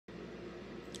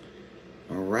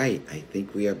All right, I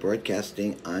think we are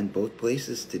broadcasting on both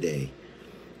places today.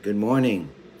 Good morning.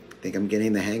 I think I'm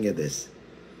getting the hang of this.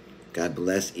 God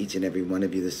bless each and every one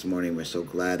of you this morning. We're so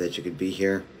glad that you could be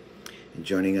here and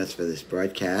joining us for this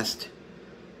broadcast.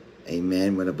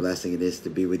 Amen. What a blessing it is to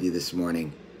be with you this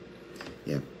morning.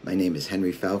 Yeah, my name is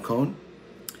Henry Falcone,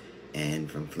 and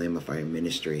from Flame of Fire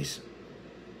Ministries.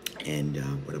 And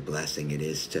what a blessing it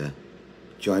is to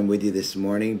join with you this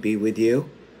morning, be with you.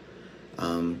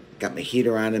 Got my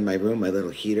heater on in my room, my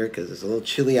little heater, because it's a little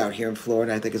chilly out here in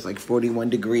Florida. I think it's like 41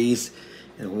 degrees.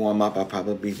 It'll warm up. I'll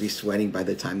probably be sweating by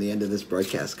the time the end of this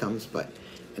broadcast comes. But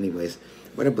anyways,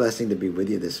 what a blessing to be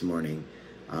with you this morning.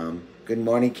 Good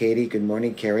morning, Katie. Good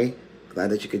morning, Carrie.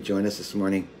 Glad that you could join us this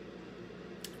morning.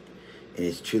 It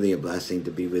is truly a blessing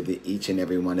to be with each and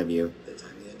every one of you.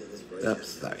 Oops,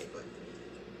 sorry.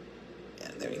 Yeah,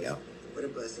 there we go. What a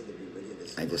blessing to be with you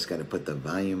this morning. I just got to put the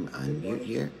volume on mute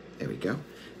here. There we go.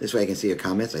 This way I can see your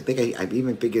comments. I think I've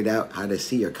even figured out how to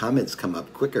see your comments come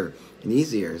up quicker and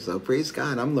easier. So praise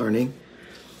God, I'm learning.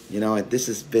 You know, this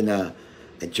has been a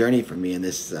journey for me in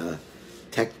this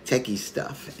techie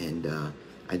stuff. And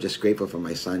I'm just grateful for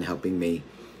my son helping me,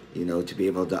 you know, to be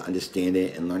able to understand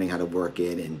it and learning how to work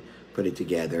it and put it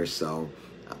together. So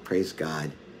praise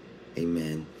God.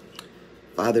 Amen.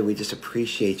 Father, we just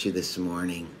appreciate you this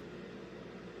morning.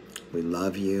 We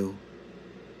love you.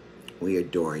 We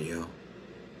adore you.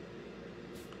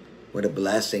 What a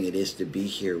blessing it is to be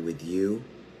here with you,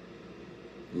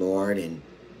 Lord, and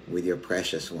with your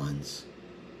precious ones.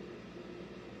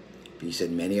 You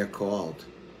said many are called,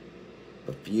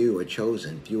 but few are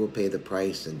chosen. Few will pay the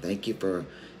price, and thank you for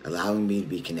allowing me to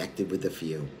be connected with the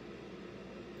few.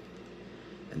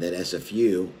 And that as a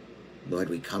few, Lord,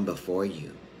 we come before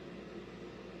you.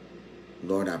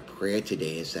 Lord, our prayer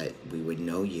today is that we would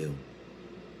know you.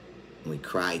 And we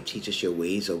cry, teach us your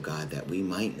ways, O God, that we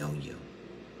might know you.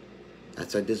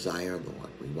 That's our desire, Lord.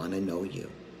 We want to know you.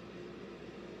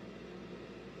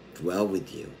 Dwell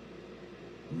with you.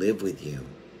 Live with you.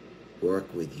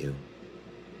 Work with you.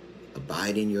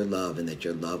 Abide in your love, and that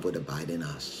your love would abide in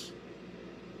us.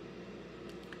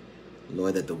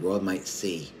 Lord, that the world might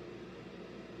see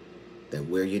that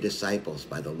we're your disciples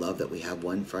by the love that we have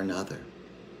one for another.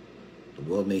 The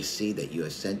world may see that you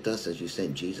have sent us as you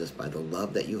sent Jesus by the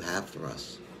love that you have for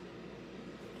us.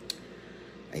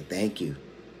 I thank you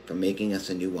for making us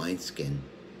a new wineskin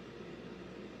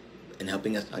and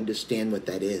helping us understand what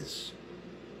that is.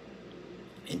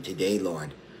 And today,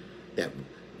 Lord, that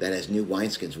as new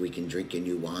wineskins we can drink your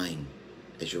new wine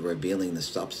as you're revealing the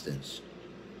substance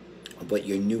of what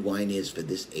your new wine is for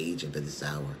this age and for this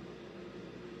hour.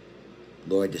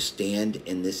 Lord, to stand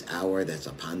in this hour that's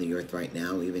upon the earth right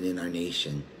now, even in our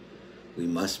nation, we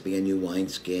must be a new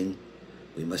wineskin.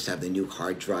 We must have the new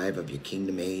hard drive of your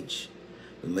kingdom age.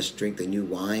 We must drink the new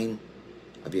wine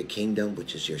of your kingdom,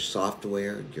 which is your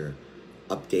software, your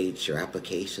updates, your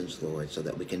applications, Lord, so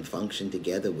that we can function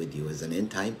together with you as an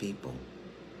end-time people,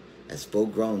 as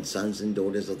full-grown sons and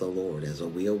daughters of the Lord, as a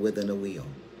wheel within a wheel,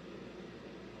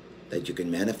 that you can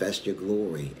manifest your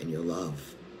glory and your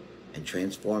love and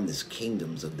transform these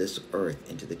kingdoms of this earth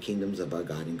into the kingdoms of our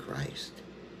God in Christ.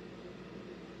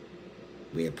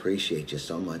 We appreciate you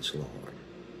so much, Lord.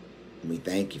 And we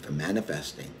thank you for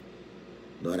manifesting.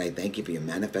 Lord, I thank you for your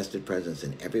manifested presence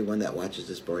in everyone that watches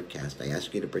this broadcast. I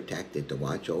ask you to protect it, to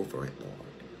watch over it,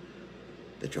 Lord.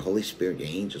 That your Holy Spirit, your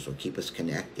angels will keep us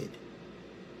connected.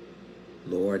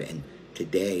 Lord, and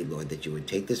today, Lord, that you would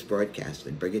take this broadcast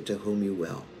and bring it to whom you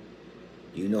will.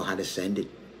 You know how to send it.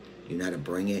 You know how to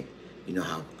bring it. You know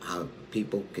how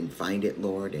people can find it,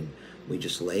 Lord, and we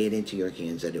just lay it into your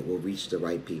hands that it will reach the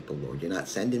right people, Lord. You're not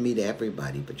sending me to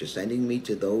everybody, but you're sending me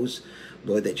to those,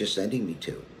 Lord, that you're sending me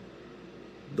to.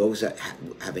 Those that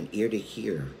have an ear to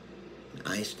hear,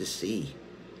 eyes to see,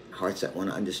 hearts that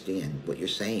want to understand what you're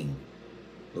saying,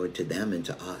 Lord, to them and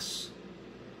to us.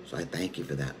 So I thank you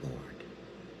for that, Lord.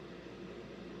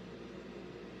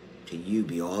 To you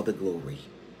be all the glory.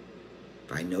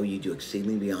 For I know you do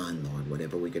exceedingly beyond, Lord,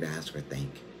 whatever we could ask or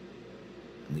think.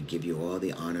 And we give you all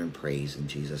the honor and praise in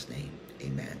Jesus' name.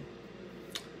 Amen.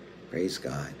 Praise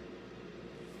God.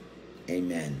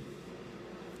 Amen.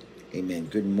 Amen.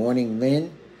 Good morning,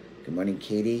 Lynn. Good morning,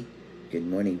 Katie. Good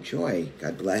morning, Joy.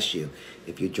 God bless you.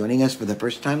 If you're joining us for the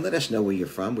first time, let us know where you're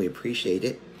from. We appreciate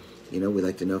it. You know, we'd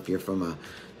like to know if you're from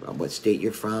what state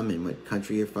you're from and what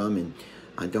country you're from. And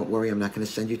don't worry, I'm not going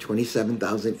to send you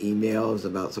 27,000 emails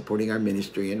about supporting our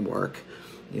ministry and work.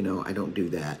 You know, I don't do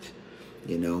that.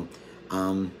 You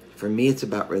know, for me, it's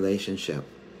about relationship,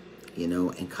 you know,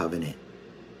 and covenant.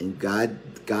 And God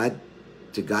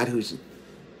who's,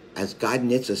 as God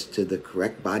knits us to the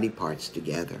correct body parts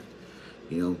together,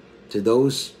 To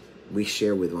those, we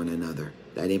share with one another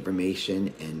that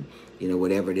information, and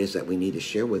whatever it is that we need to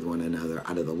share with one another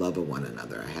out of the love of one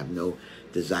another. I have no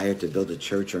desire to build a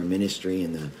church or a ministry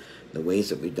in the ways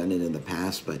that we've done it in the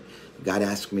past, but God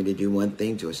asked me to do one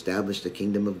thing: to establish the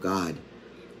kingdom of God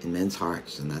in men's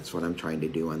hearts, and that's what I'm trying to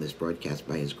do on this broadcast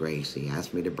by His grace. He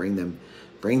asked me to bring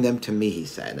them to me, He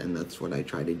said, and that's what I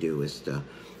try to do, is to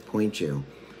point you,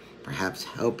 perhaps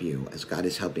help you, as God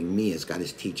is helping me, as God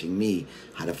is teaching me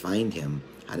how to find Him,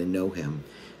 how to know Him.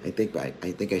 I think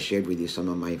I shared with you some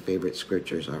of my favorite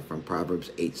scriptures are from Proverbs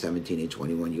 8:17 and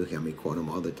 21. You'll hear me quote them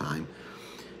all the time.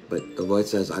 But the Lord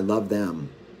says, I love them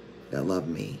that love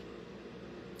me,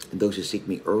 and those who seek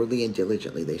me early and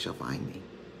diligently, they shall find me.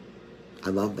 I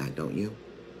love that, don't you?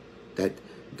 That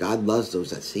God loves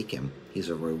those that seek Him. He's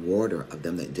a rewarder of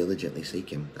them that diligently seek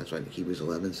Him. That's what Hebrews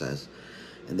 11 says.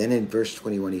 And then in verse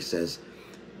 21, He says,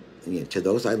 to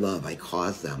those I love, I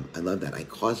cause them. I love that. I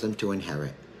cause them to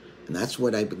inherit. And that's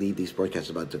what I believe these broadcasts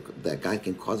are about, that God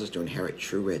can cause us to inherit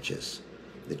true riches,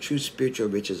 the true spiritual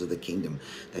riches of the kingdom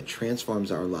that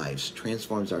transforms our lives,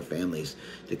 transforms our families,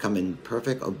 to come in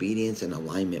perfect obedience and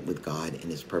alignment with God and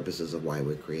His purposes of why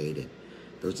we're created.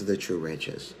 Those are the true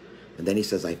riches. And then He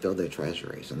says, I fill their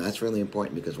treasuries. And that's really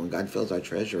important, because when God fills our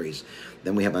treasuries,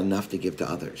 then we have enough to give to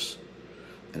others.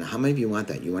 And how many of you want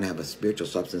that? You want to have a spiritual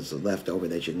substance left over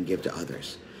that you can give to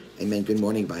others. Amen. Good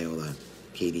morning, Viola,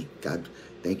 Katie. God,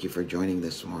 thank you for joining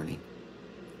this morning.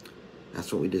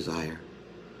 That's what we desire.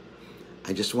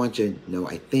 I just want you to know,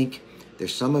 I think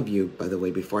there's some of you, by the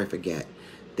way, before I forget,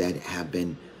 that have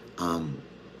been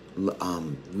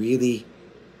really,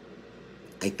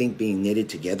 I think, being knitted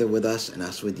together with us and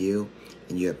us with you,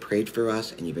 and you have prayed for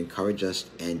us, and you've encouraged us,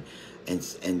 and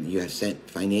you have sent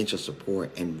financial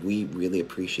support, and we really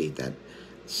appreciate that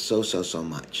so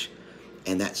much.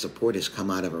 And that support has come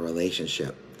out of a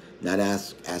relationship, not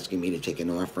asking me to take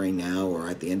an offering now or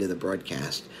at the end of the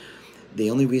broadcast. The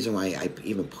only reason why I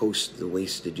even post the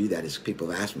ways to do that is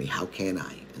people ask me, how can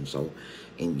I? And so,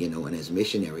 and as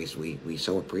missionaries, we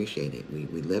so appreciate it.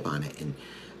 We live on it. And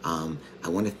I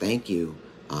want to thank you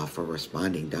for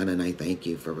responding. Donna and I thank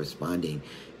you for responding.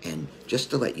 And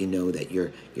just to let you know that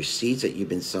your seeds that you've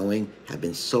been sowing have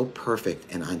been so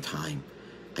perfect and on time.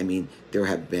 I mean, there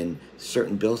have been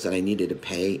certain bills that I needed to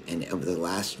pay, and over the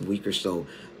last week or so,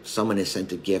 someone has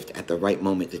sent a gift at the right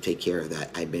moment to take care of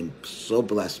that. I've been so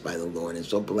blessed by the Lord, and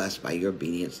so blessed by your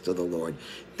obedience to the Lord.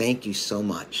 Thank you so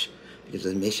much. Because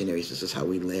as missionaries, this is how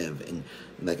we live. And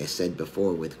like I said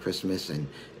before, with Christmas and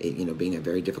it, being a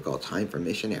very difficult time for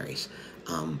missionaries,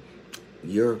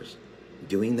 your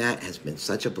doing that has been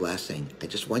such a blessing. I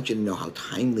just want you to know how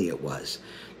timely it was.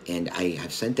 And I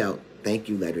have sent out thank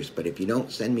you letters, but if you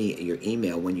don't send me your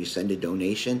email when you send a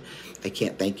donation, I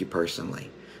can't thank you personally.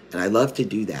 And I love to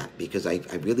do that, because I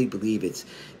really believe it's,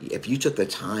 if you took the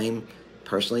time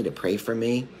personally to pray for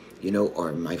me,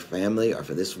 or my family, or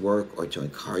for this work, or to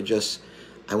encourage us,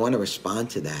 I want to respond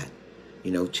to that,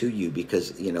 to you,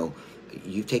 because,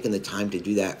 you've taken the time to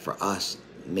do that for us.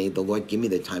 May the Lord give me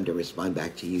the time to respond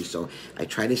back to you. So I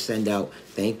try to send out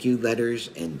thank you letters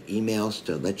and emails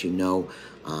to let you know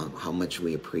how much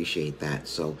we appreciate that.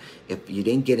 So if you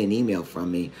didn't get an email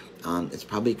from me, it's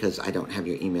probably because I don't have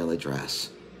your email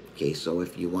address. Okay, so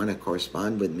if you want to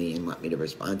correspond with me and want me to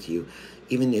respond to you,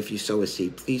 even if you sow a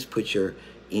seed, please put your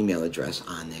email address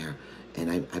on there.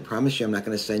 And I promise you I'm not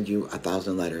going to send you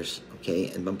 1,000 letters, okay,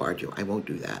 and bombard you. I won't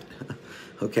do that.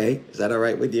 Okay, is that all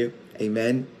right with you?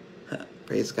 Amen.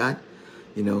 Praise God.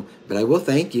 But I will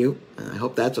thank you. I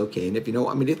hope that's okay. And if you don't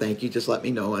want me to thank you, just let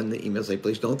me know on the email. Say,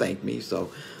 please don't thank me. So,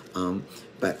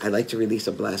 but I like to release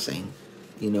a blessing,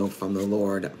 from the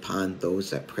Lord upon those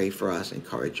that pray for us,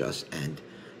 encourage us, and,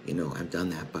 I've done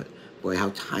that. But boy, how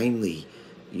timely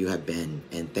you have been.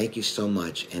 And thank you so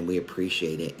much. And we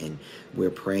appreciate it. And we're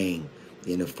praying,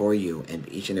 for you and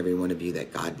each and every one of you,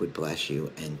 that God would bless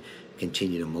you and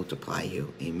continue to multiply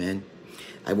you. Amen.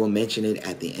 I will mention it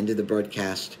at the end of the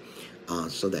broadcast,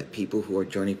 so that people who are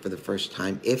joining for the first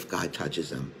time, if God touches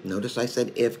them, notice I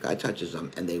said if God touches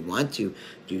them, and they want to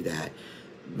do that,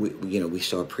 we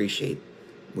so appreciate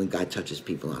when God touches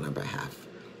people on our behalf.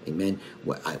 Amen.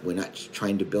 We're not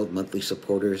trying to build monthly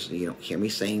supporters. You don't hear me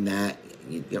saying that.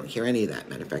 You don't hear any of that.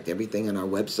 Matter of fact, everything on our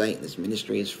website and this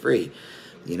ministry is free.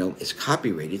 It's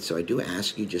copyrighted, so I do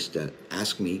ask you just to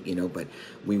ask me, but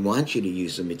we want you to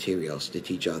use the materials to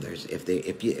teach others. If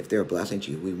they're a blessing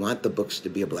to you, we want the books to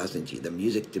be a blessing to you, the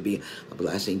music to be a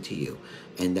blessing to you,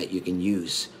 and that you can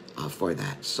use for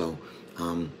that. So,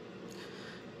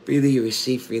 freely you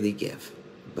receive, freely give.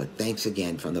 But thanks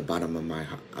again from the bottom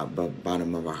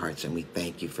of our hearts, and we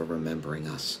thank you for remembering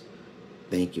us.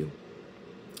 Thank you.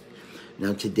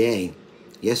 Now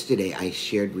yesterday I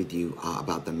shared with you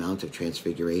about the Mount of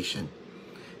Transfiguration,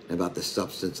 and about the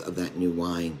substance of that new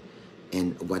wine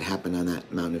and what happened on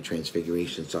that Mount of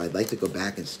Transfiguration. So I'd like to go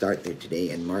back and start there today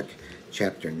in Mark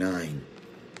chapter 9.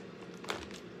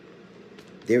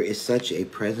 There is such a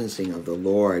presencing of the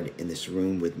Lord in this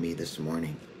room with me this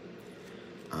morning.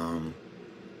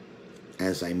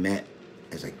 As I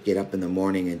get up in the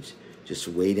morning and just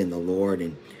wait in the Lord.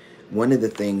 And one of the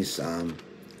things I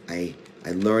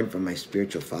learned from my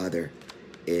spiritual father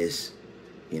is,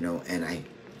 and I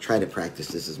try to practice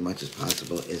this as much as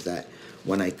possible, is that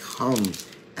when I come,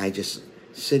 I just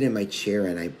sit in my chair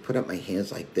and I put up my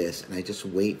hands like this and I just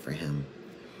wait for him.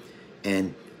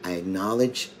 And I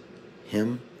acknowledge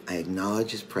him. I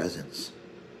acknowledge his presence.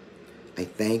 I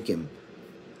thank him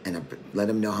and I let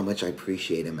him know how much I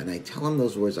appreciate him. And I tell him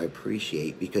those words I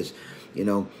appreciate because,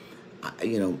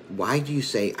 why do you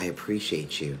say I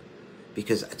appreciate you?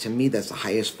 Because to me, that's the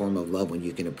highest form of love, when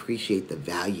you can appreciate the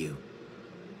value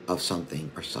of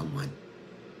something or someone.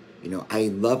 I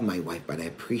love my wife, but I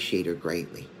appreciate her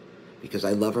greatly because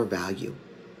I love her value,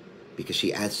 because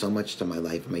she adds so much to my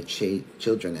life, my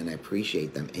children, and I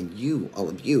appreciate them. And you, all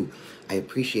of you, I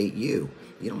appreciate you.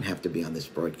 You don't have to be on this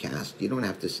broadcast. You don't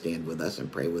have to stand with us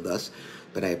and pray with us,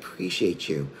 but I appreciate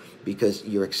you because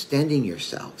you're extending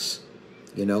yourselves,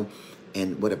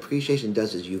 And what appreciation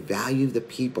does is you value the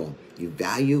people. You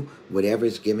value whatever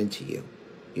is given to you,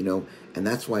 And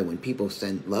that's why when people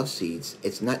send love seeds,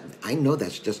 I know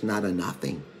that's just not a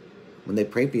nothing. When they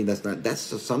pray for you, that's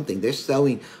just something. They're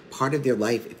sowing part of their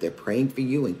life. If they're praying for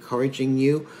you, encouraging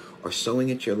you, or sowing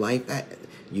into your life,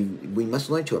 we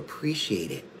must learn to appreciate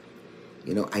it.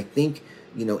 I think,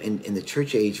 in the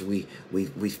church age, we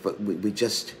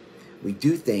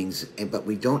do things, but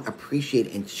we don't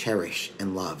appreciate and cherish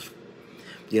and love.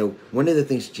 One of the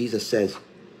things Jesus says,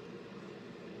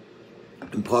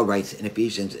 and Paul writes in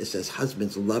Ephesians, it says,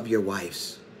 husbands, love your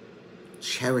wives,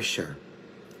 cherish her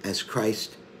as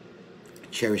Christ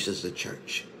cherishes the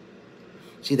church.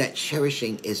 See, that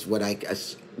cherishing is what I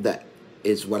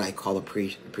call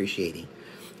appreciating.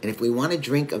 And if we want to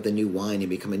drink of the new wine and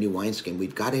become a new wineskin,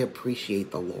 we've got to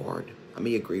appreciate the Lord. How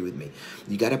many agree with me?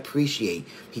 You got to appreciate.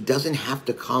 He doesn't have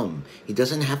to come. He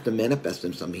doesn't have to manifest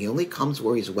himself. He only comes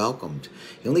where he's welcomed.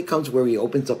 He only comes where he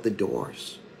opens up the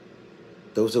doors.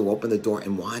 Those who open the door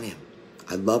and want him.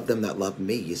 I love them that love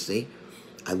me, you see?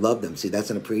 I love them. See, that's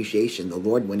an appreciation. The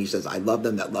Lord, when he says, I love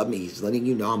them that love me, he's letting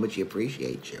you know how much he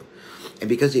appreciates you. And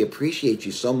because he appreciates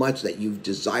you so much that you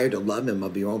desire to love him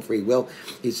of your own free will,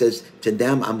 he says, to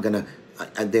them,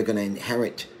 they're going to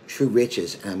inherit true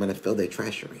riches, and I'm going to fill their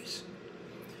treasuries.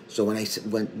 So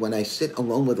when I sit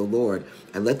alone with the Lord,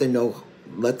 I let him know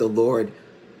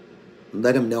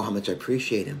how much I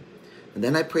appreciate him. And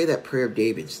then I pray that prayer of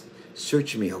David's,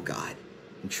 search me, O God,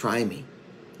 and try me.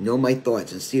 Know my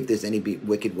thoughts and see if there's any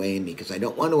wicked way in me, because I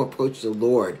don't want to approach the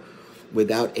Lord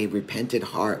without a repentant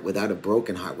heart, without a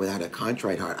broken heart, without a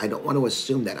contrite heart. I don't want to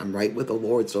assume that I'm right with the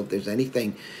Lord. So if there's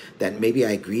anything that maybe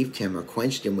I grieved him or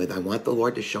quenched him with, I want the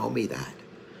Lord to show me that.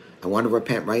 I want to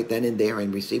repent right then and there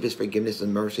and receive his forgiveness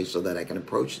and mercy so that I can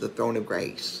approach the throne of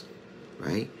grace,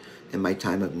 right, in my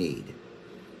time of need.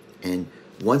 And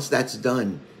once that's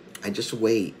done, I just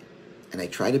wait and I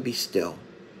try to be still.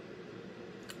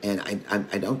 And I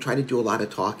don't try to do a lot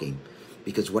of talking,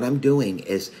 because what I'm doing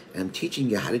is, and I'm teaching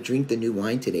you how to drink the new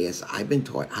wine today, as I've been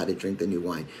taught how to drink the new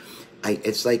wine.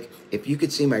 It's like, if you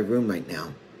could see my room right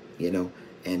now, and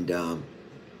I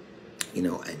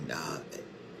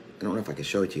don't know if I can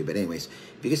show it to you, but anyways,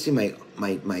 if you can see my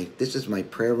this is my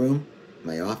prayer room,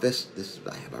 my office.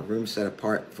 I have a room set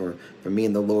apart for me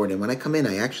and the Lord. And when I come in,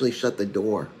 I actually shut the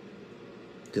door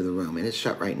to the room, and it's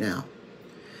shut right now.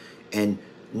 And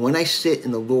when I sit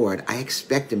in the Lord, I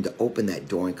expect him to open that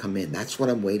door and come in. That's what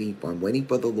I'm waiting for. I'm waiting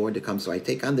for the Lord to come. So I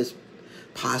take on this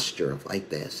posture of like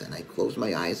this, and I close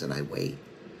my eyes and I wait.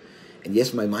 And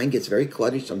yes, my mind gets very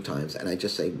cluttered sometimes, and I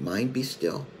just say, mind, be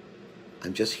still.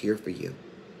 I'm just here for you.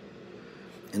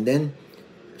 And then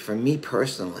for me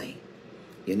personally,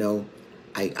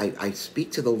 I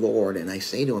speak to the Lord and I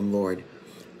say to him, Lord,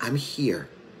 I'm here.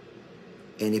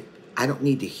 And if I don't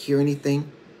need to hear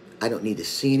anything, I don't need to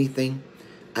see anything,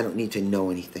 I don't need to know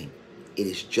anything. It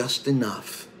is just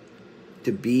enough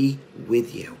to be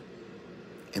with you.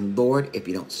 And Lord, if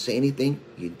you don't say anything,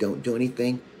 you don't do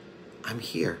anything, I'm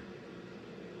here.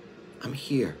 I'm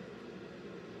here.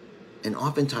 And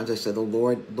oftentimes I say,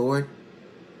 Lord,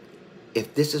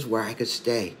 if this is where I could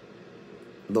stay,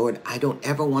 Lord, I don't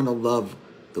ever want to love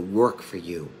the work for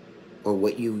you or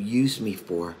what you use me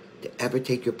for to ever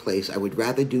take your place. I would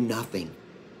rather do nothing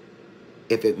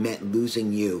if it meant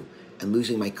losing you and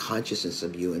losing my consciousness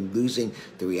of you and losing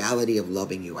the reality of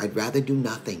loving you. I'd rather do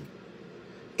nothing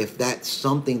if that's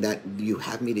something that you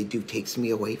have me to do takes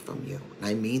me away from you. And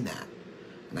I mean that.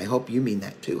 And I hope you mean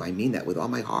that too. I mean that with all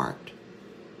my heart.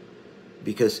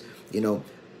 Because,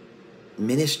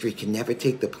 ministry can never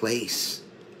take the place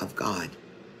of God.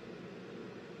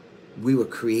 We were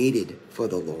created for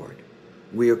the Lord.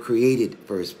 We are created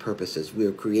for his purposes. We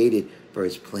are created for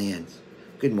his plans.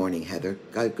 Good morning, Heather.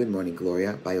 Good morning,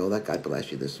 Gloria. Viola, God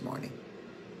bless you this morning.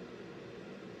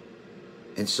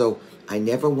 And so I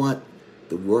never want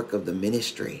the work of the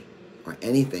ministry or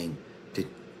anything to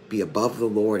be above the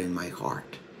Lord in my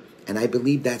heart. And I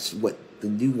believe that's what the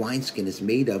new wineskin is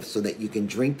made of, so that you can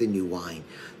drink the new wine.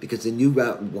 Because the new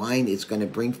wine is going to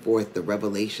bring forth the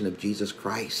revelation of Jesus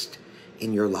Christ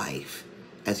in your life,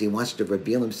 as he wants to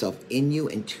reveal himself in you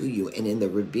and to you. And in the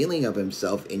revealing of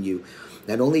himself in you,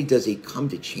 not only does he come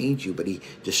to change you, but he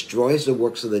destroys the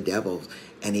works of the devil,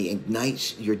 and he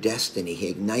ignites your destiny. He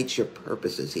ignites your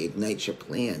purposes. He ignites your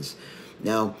plans.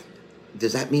 Now,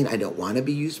 does that mean I don't want to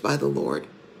be used by the Lord?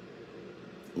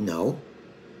 No.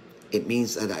 It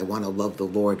means that I want to love the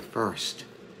Lord first,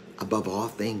 above all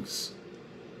things.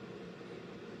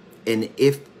 And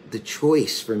if the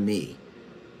choice for me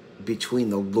between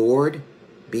the Lord,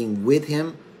 being with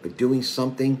him, or doing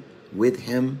something with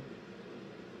him,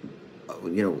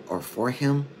 or for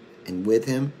him and with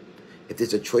him, if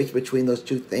there's a choice between those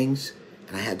two things,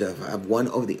 and I had to have one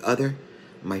over the other,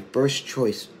 my first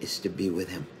choice is to be with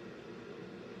him.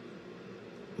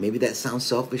 Maybe that sounds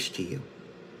selfish to you,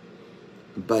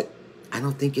 but I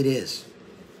don't think it is,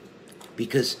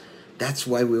 because that's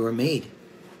why we were made.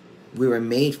 We were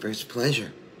made for his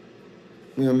pleasure.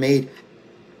 We were made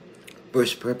for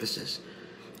his purposes.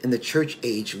 In the church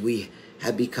age, we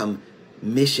have become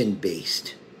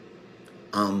mission-based.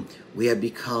 We have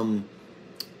become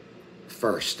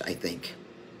first, I think.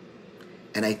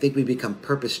 And I think we become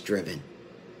purpose-driven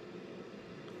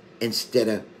instead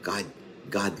of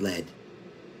God-led.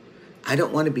 I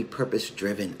don't want to be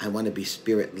purpose-driven. I want to be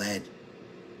spirit-led.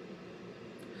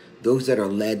 Those that are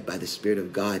led by the Spirit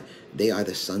of God, they are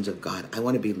the sons of God. I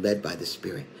want to be led by the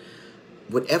Spirit.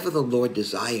 Whatever the Lord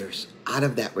desires out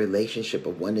of that relationship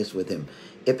of oneness with him,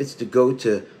 if it's to go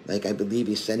to, like I believe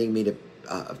he's sending me to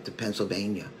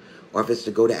Pennsylvania, or if it's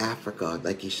to go to Africa,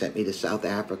 like he sent me to South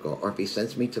Africa, or if he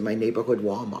sends me to my neighborhood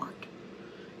Walmart,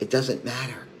 it doesn't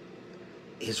matter.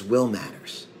 His will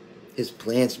matters. His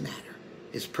plans matter.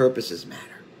 His purposes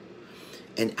matter.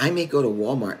 And I may go to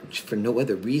Walmart for no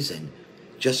other reason,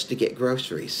 just to get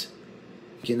groceries,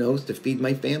 to feed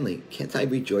my family. Can't I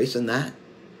rejoice in that?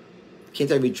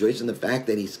 Can't I rejoice in the fact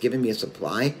that he's given me a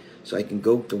supply so I can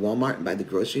go to Walmart and buy the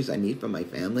groceries I need for my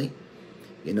family?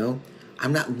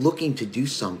 I'm not looking to do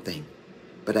something,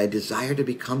 but I desire to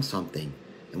become something.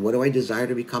 And what do I desire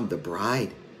to become? The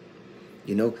bride.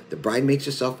 The bride makes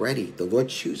herself ready. The Lord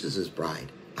chooses his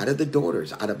bride out of the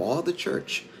daughters, out of all the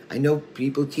church. I know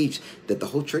people teach that the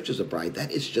whole church is a bride.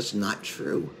 That is just not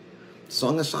true.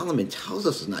 Song of Solomon tells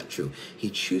us it's not true. He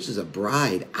chooses a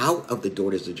bride out of the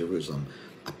daughters of Jerusalem,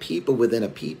 a people within a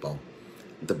people.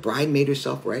 The bride made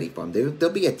herself ready for him.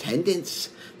 There'll be attendants.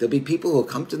 There'll be people who will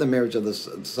come to the marriage of the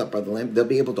supper of the Lamb. They'll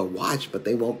be able to watch, but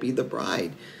they won't be the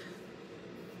bride.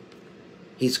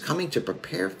 He's coming to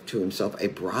prepare to himself a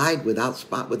bride without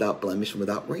spot, without blemish, and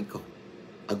without wrinkle.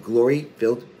 A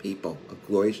glory-filled people, a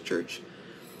glorious church.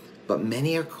 But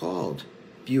many are called.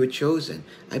 Few are chosen.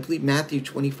 I believe Matthew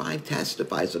 25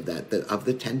 testifies of that, of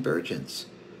the 10 virgins.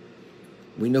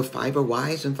 We know 5 are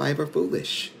wise and 5 are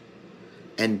foolish.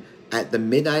 And at the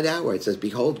midnight hour, it says,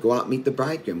 behold, go out and meet the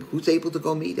bridegroom. Who's able to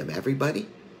go meet him? Everybody?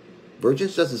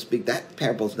 Virgins doesn't speak. That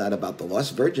parable's not about the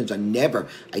lost. Virgins are never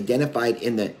identified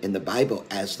in the Bible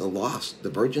as the lost, the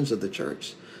virgins of the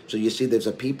church. So you see, there's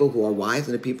a people who are wise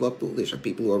and a people who are foolish, a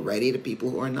people who are ready and a people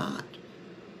who are not.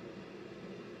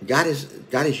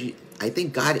 I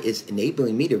think God is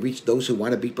enabling me to reach those who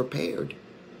want to be prepared,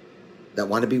 that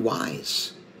want to be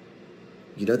wise,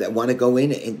 that want to go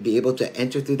in and be able to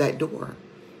enter through that door.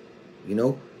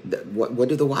 What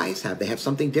do the wise have? They have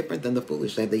something different than the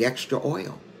foolish. They have the extra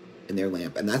oil in their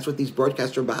lamp. And that's what these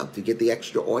broadcasts are about, to get the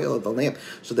extra oil of the lamp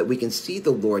so that we can see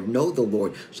the Lord, know the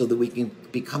Lord, so that we can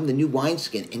become the new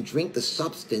wineskin and drink the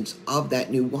substance of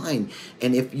that new wine.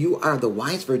 And if you are the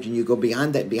wise virgin, you go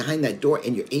behind that door,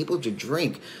 and you're able to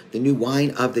drink the new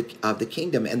wine of the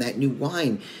kingdom. And that new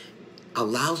wine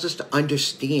allows us to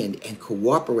understand and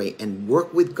cooperate and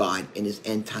work with God in his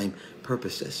end time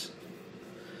purposes.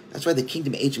 That's why the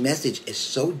kingdom age message is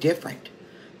so different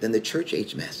than the church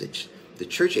age message. The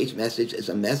church age message is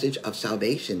a message of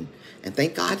salvation, and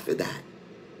thank God for that.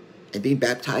 and being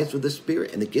baptized with the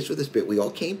Spirit and the gifts of the Spirit. We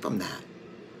all came from that.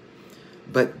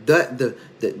 But the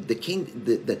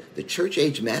church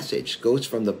age message goes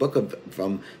from the book of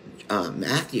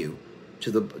Matthew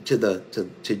to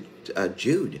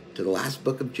Jude, to the last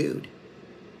book of Jude,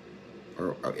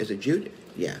 or is it Jude?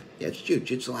 Yeah, it's Jude.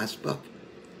 Jude's the last book.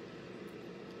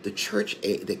 The church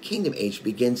age, the kingdom age,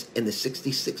 begins in the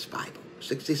 66th Bible,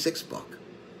 66th book,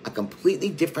 a completely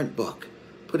different book,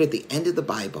 put at the end of the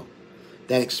Bible,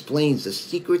 that explains the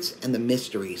secrets and the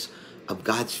mysteries of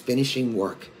God's finishing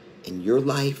work in your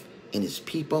life, in his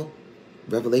people,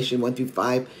 Revelation 1 through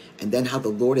 5, and then how the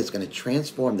Lord is going to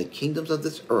transform the kingdoms of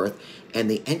this earth and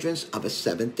the entrance of a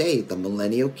seventh day, the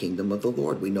millennial kingdom of the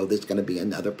Lord. We know there's going to be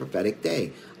another prophetic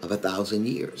day of 1,000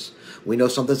 years. We know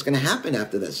something's going to happen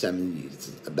after that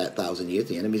 1,000 years.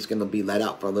 The enemy's going to be let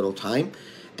out for a little time,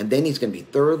 and then he's going to be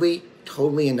thoroughly,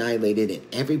 totally annihilated, and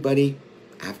everybody,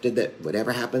 after that,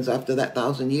 whatever happens after that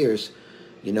 1,000 years,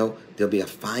 there'll be a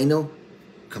final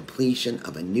completion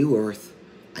of a new earth,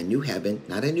 a new heaven,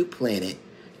 not a new planet,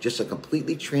 just a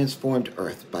completely transformed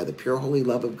earth by the pure holy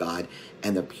love of God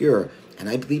and the pure. And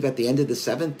I believe at the end of the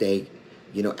seventh day,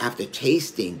 after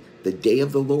tasting the day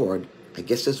of the Lord, I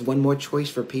guess there's one more choice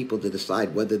for people to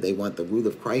decide whether they want the rule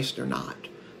of Christ or not,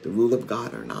 the rule of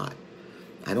God or not.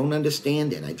 I don't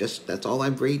understand it. That's all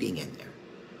I'm reading in there.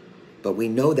 But we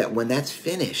know that when that's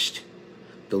finished,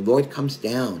 the Lord comes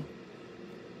down.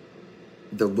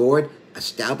 The Lord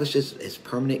establishes his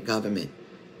permanent government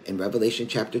in Revelation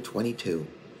chapter 22,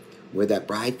 where that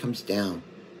bride comes down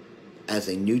as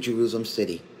a New Jerusalem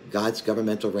city, God's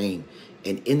governmental reign.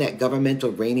 And in that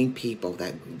governmental reigning people,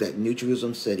 that New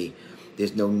Jerusalem city,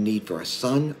 there's no need for a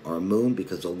sun or a moon,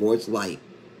 because the Lord's light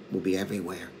will be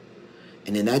everywhere.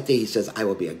 And in that day, he says, I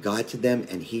will be a God to them,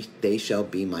 and they shall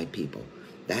be my people.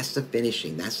 That's the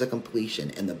finishing. That's the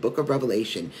completion. And the book of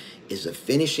Revelation is the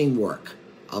finishing work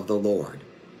of the Lord.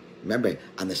 Remember,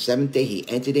 on the seventh day, he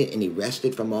entered it and he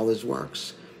rested from all his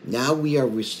works. Now we are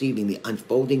receiving the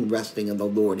unfolding resting of the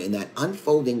Lord. And that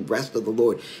unfolding rest of the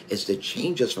Lord is to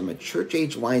change us from a church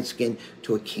age wineskin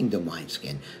to a kingdom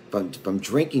wineskin. From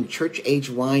drinking church age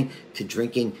wine to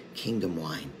drinking kingdom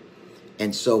wine.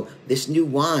 And so this new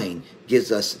wine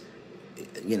gives us,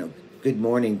 good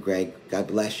morning, Greg. God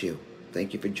bless you.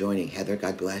 Thank you for joining. Heather,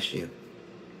 God bless you.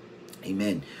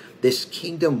 Amen. This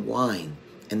kingdom wine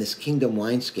and this kingdom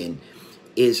wineskin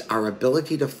is our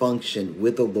ability to function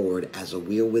with the Lord as a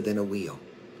wheel within a wheel,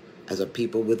 as a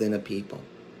people within a people.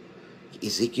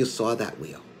 Ezekiel saw that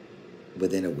wheel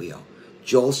within a wheel.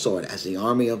 Joel saw it as the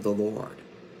army of the Lord.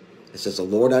 It says the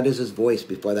Lord utters his voice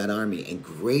before that army, and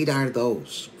great are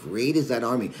those, great is that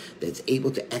army that's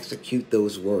able to execute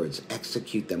those words,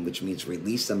 execute them, which means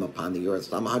release them upon the earth.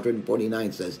 Psalm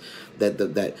 149 says that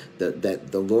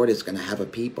the Lord is going to have a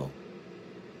people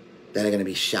that are going to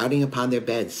be shouting upon their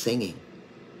beds, singing,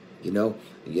 and they're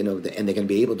going to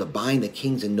be able to bind the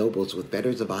kings and nobles with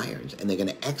fetters of irons, and they're going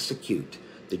to execute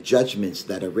the judgments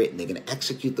that are written. They're going to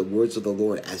execute the words of the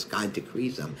Lord as God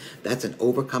decrees them. That's an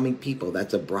overcoming people.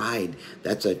 That's a bride.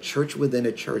 That's a church within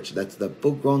a church. That's the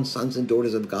full-grown sons and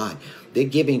daughters of God. They're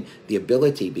giving the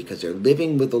ability, because they're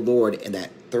living with the Lord in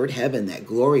that third heaven, that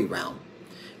glory realm.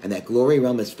 And that glory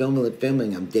realm is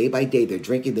filming them day by day. They're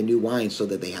drinking the new wine so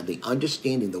that they have the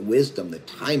understanding, the wisdom, the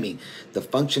timing, the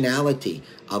functionality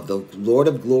of the Lord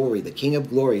of glory, the King of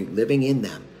glory, living in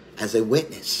them as a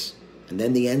witness. And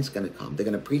then the end's going to come. They're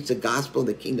going to preach the gospel of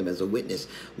the kingdom as a witness.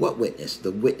 What witness?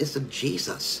 The witness of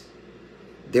Jesus.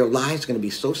 Their lives are going to be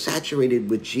so saturated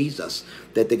with Jesus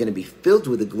that they're going to be filled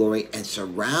with the glory and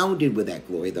surrounded with that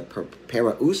glory, the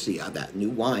parousia, that new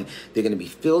wine. They're going to be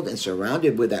filled and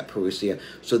surrounded with that parousia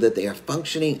so that they are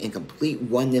functioning in complete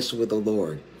oneness with the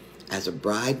Lord, as a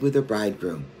bride with her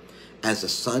bridegroom, as a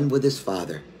son with his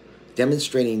father,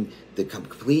 demonstrating the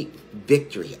complete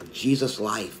victory of Jesus'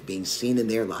 life being seen in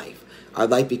their life. Our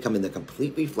life becoming the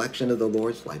complete reflection of the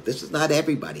Lord's life. This is not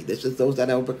everybody. This is those that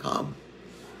overcome.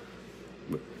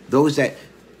 Those that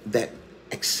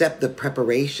accept the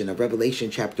preparation of Revelation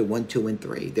chapter 1, 2, and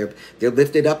 3. They're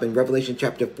lifted up in Revelation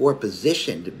chapter 4,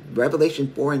 positioned.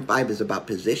 Revelation 4 and 5 is about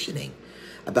positioning,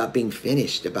 about being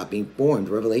finished, about being formed.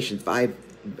 Revelation 5,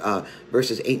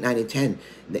 verses 8, 9, and 10,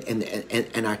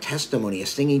 and our testimony, a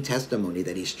singing testimony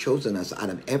that he's chosen us out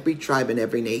of every tribe and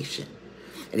every nation.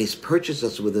 And he's purchased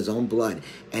us with his own blood,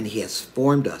 and he has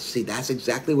formed us. See, that's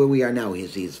exactly where we are now. He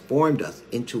has formed us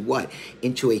into what?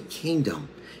 Into a kingdom.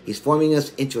 He's forming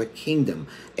us into a kingdom,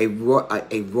 a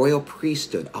royal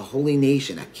priesthood, a holy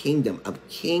nation, a kingdom of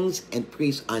kings and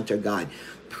priests unto God.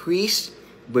 Priests,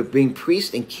 we're being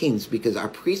priests and kings because our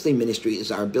priestly ministry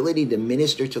is our ability to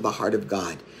minister to the heart of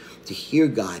God. to hear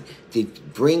God, to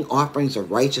bring offerings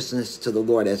of righteousness to the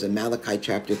Lord, as in Malachi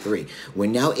chapter 3. We're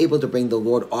now able to bring the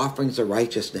Lord offerings of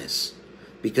righteousness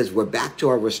because we're back to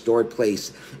our restored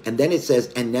place. And then it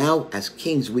says, and now as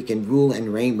kings, we can rule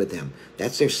and reign with him.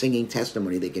 That's their singing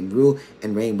testimony. They can rule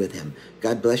and reign with him.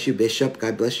 God bless you, Bishop.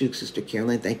 God bless you, Sister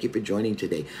Caroline. Thank you for joining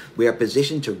today. We are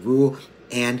positioned to rule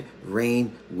and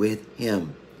reign with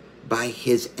him by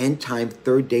his end-time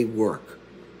third-day work.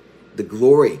 The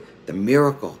glory, the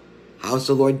miracle. How's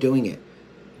the Lord doing it?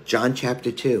 John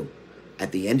chapter 2.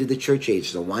 At the end of the church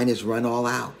age, the wine is run all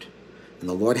out. And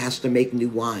the Lord has to make new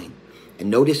wine. And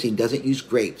notice he doesn't use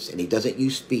grapes and he doesn't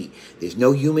use feet. There's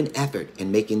no human effort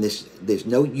in making this. There's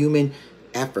no human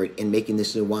effort in making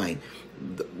this new wine.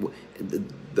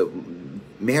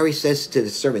 Mary says to the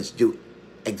servants,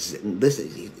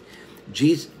 listen,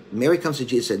 Mary comes to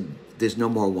Jesus and said, there's no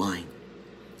more wine.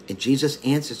 And Jesus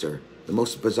answers her the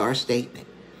most bizarre statement.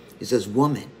 He says,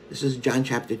 woman, this is John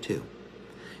chapter 2.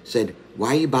 He said,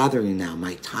 why are you bothering me now?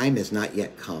 My time has not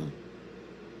yet come.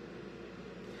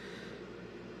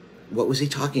 What was he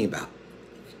talking about?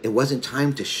 It wasn't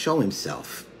time to show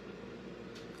himself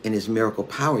in his miracle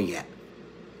power yet.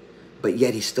 But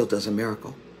yet he still does a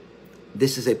miracle.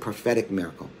 This is a prophetic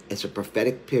miracle. It's a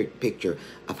prophetic picture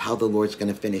of how the Lord's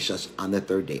going to finish us on the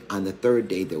third day. On the third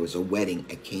day, there was a wedding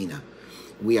at Cana.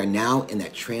 We are now in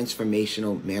that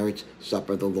transformational marriage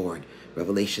supper of the Lord.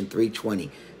 Revelation 3:20.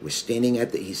 He's standing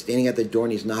at the door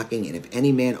and he's knocking. And if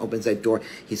any man opens that door,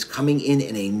 he's coming in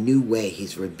a new way.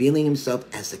 He's revealing himself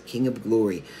as the King of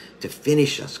glory to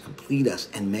finish us, complete us,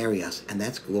 and marry us. And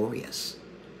that's glorious.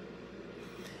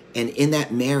 And in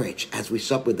that marriage, as we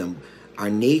sup with them, our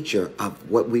nature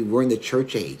of what we were in the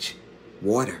church age,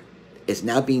 water, is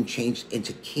now being changed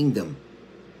into kingdom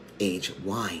age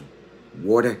wine.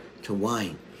 Water to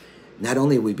wine. Not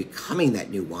only are we becoming that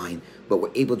new wine, but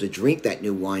we're able to drink that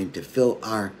new wine to fill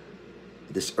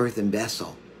this earthen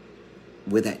vessel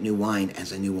with that new wine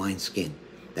as a new wineskin.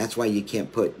 That's why you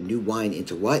can't put new wine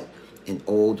into what? An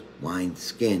old wine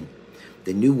skin.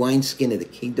 The new wineskin of the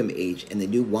kingdom age and the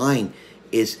new wine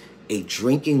is a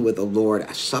drinking with the Lord,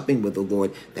 a supping with the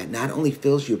Lord that not only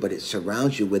fills you, but it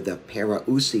surrounds you with the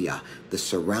parousia, the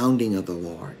surrounding of the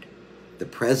Lord, the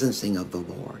presencing of the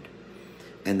Lord.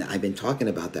 And I've been talking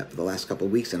about that for the last couple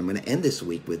of weeks, and I'm going to end this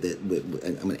week with it.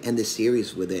 I'm going to end this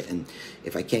series with it, and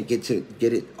if I can't get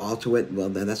it all to it, well,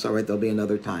 then that's all right. There'll be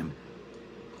another time.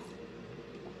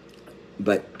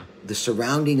 But the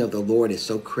surrounding of the Lord is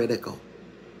so critical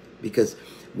because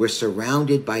we're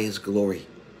surrounded by his glory.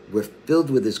 We're filled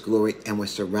with his glory, and we're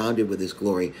surrounded with his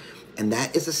glory. And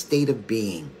that is a state of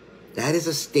being. That is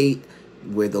a state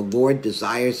where the Lord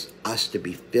desires us to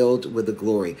be filled with the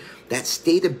glory. That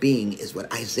state of being is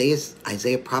what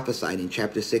Isaiah prophesied in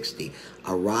chapter 60.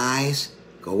 Arise,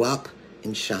 go up,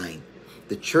 and shine.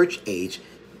 The church age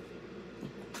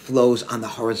flows on the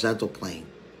horizontal plane,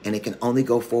 and it can only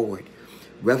go forward.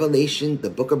 Revelation, the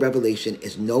book of Revelation,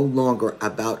 is no longer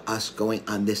about us going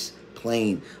on this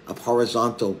plane of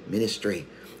horizontal ministry,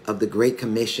 of the Great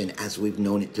Commission as we've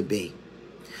known it to be.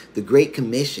 The Great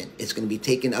Commission is going to be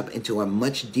taken up into a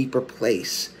much deeper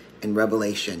place in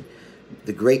Revelation.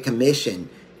 The Great Commission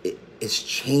is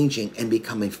changing and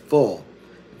becoming full.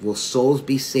 Will souls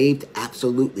be saved?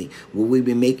 Absolutely. Will we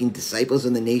be making disciples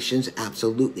in the nations?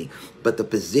 Absolutely. But the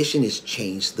position is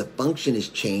changed, the function is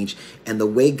changed, and the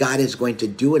way God is going to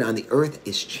do it on the earth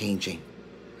is changing.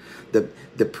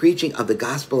 The preaching of the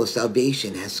gospel of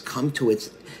salvation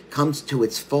comes to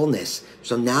its fullness.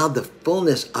 So now the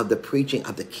fullness of the preaching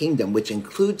of the kingdom, which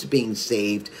includes being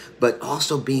saved, but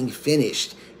also being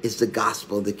finished, is the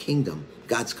gospel of the kingdom,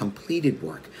 God's completed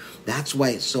work. That's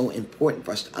why it's so important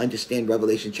for us to understand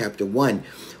Revelation chapter 1,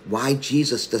 why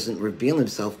Jesus doesn't reveal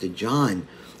himself to John,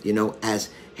 as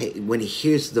when he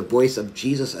hears the voice of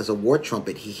Jesus as a war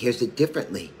trumpet, he hears it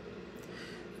differently.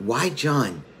 Why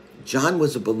John? John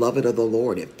was a beloved of the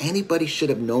Lord. If anybody should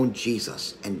have known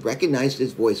Jesus and recognized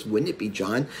his voice, wouldn't it be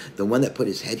John, the one that put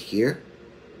his head here?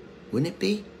 Wouldn't it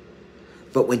be?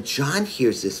 But when John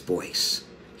hears this voice,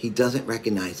 he doesn't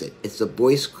recognize it. It's a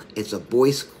voice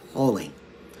calling.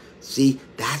 See,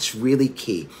 that's really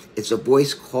key. It's a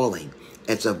voice calling.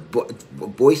 It's a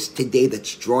voice today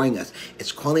that's drawing us.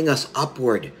 It's calling us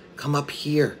upward. Come up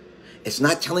here. It's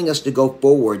not telling us to go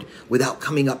forward without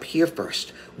coming up here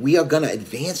first. We are going to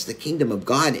advance the kingdom of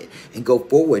God and go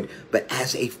forward, but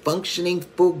as a functioning,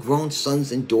 full-grown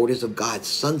sons and daughters of God,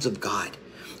 sons of God.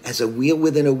 as a wheel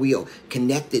within a wheel,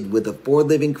 connected with the 4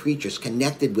 living creatures,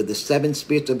 connected with the 7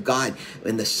 spirits of God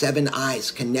and the 7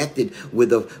 eyes, connected with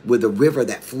the river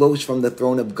that flows from the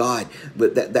throne of God,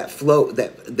 with that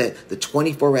the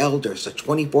 24 elders, the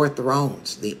 24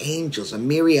 thrones, the angels, the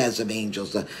myriads of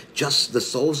angels, the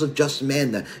souls of just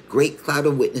men, the great cloud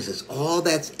of witnesses, all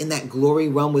that's in that glory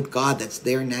realm with God that's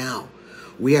there now.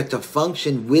 We are to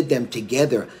function with them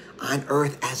together on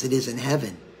earth as it is in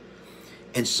heaven.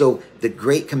 And so the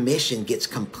Great Commission gets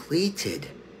completed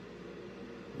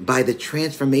by the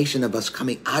transformation of us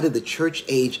coming out of the church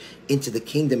age into the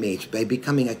kingdom age, by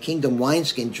becoming a kingdom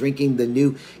wineskin, drinking the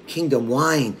new kingdom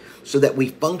wine, so that we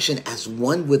function as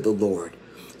one with the Lord,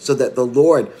 so that the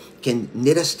Lord can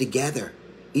knit us together,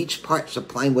 each part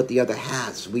supplying what the other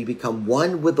has. We become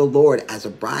one with the Lord as a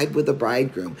bride with a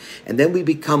bridegroom, and then we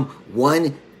become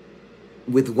one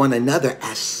with one another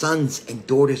as sons and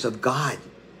daughters of God.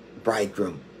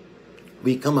 Bridegroom.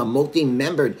 We become a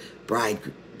multi-membered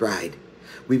bride.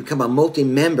 We become a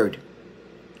multi-membered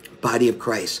body of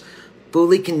Christ,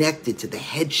 fully connected to the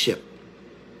headship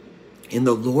in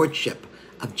the lordship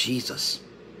of Jesus.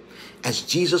 As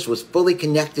Jesus was fully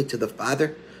connected to the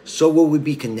Father, so will we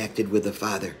be connected with the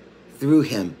Father, through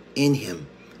him, in him,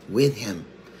 with him.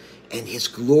 And his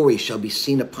glory shall be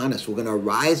seen upon us. We're going to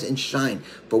arise and shine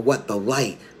for what? The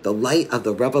light of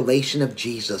the revelation of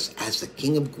Jesus as the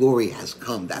King of glory has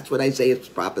come. That's what Isaiah is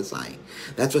prophesying.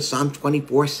 That's what Psalm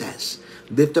 24 says.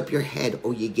 Lift up your head,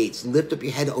 O ye gates. Lift up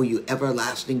your head, O you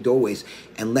everlasting doorways.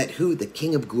 And let who? The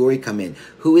King of glory come in.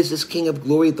 Who is this King of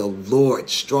glory? The Lord,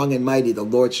 strong and mighty, the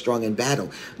Lord strong in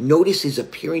battle. Notice he's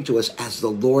appearing to us as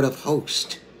the Lord of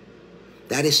hosts.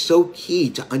 That is so key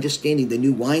to understanding the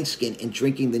new wineskin and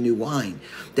drinking the new wine,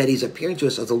 that he's appearing to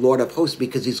us as the Lord of hosts,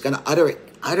 because he's going to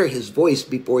utter his voice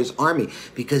before his army,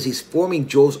 because he's forming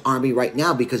Joel's army right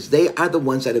now, because they are the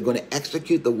ones that are going to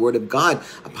execute the word of God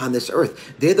upon this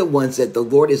earth. They're the ones that the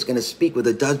Lord is going to speak with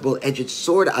a double-edged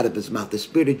sword out of his mouth, the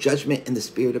spirit of judgment and the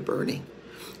spirit of burning,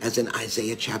 as in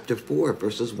Isaiah chapter 4,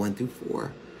 verses 1 through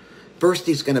 4. First,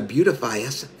 he's going to beautify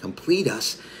us, complete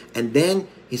us, and then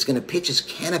he's going to pitch his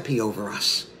canopy over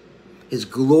us, his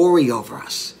glory over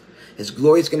us. His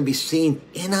glory is going to be seen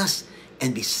in us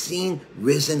and be seen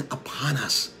risen upon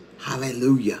us.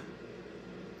 Hallelujah.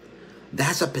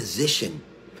 That's a position.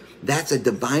 That's a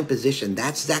divine position.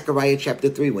 That's Zechariah chapter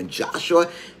 3, when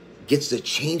Joshua gets the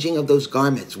changing of those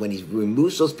garments. When he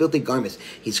removes those filthy garments,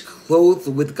 he's clothed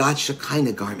with God's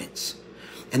Shekinah garments.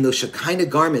 And those Shekinah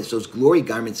garments, those glory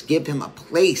garments, give him a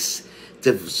place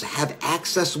to have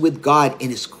access with God in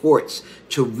his courts,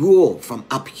 to rule from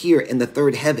up here in the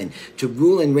third heaven, to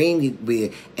rule and reign,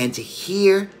 and to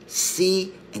hear,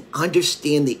 see, and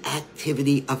understand the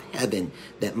activity of heaven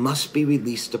that must be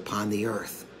released upon the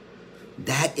earth.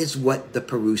 That is what the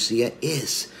parousia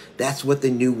is. That's what the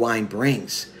new wine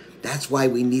brings. That's why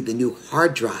we need the new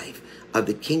hard drive of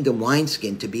the kingdom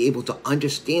wineskin, to be able to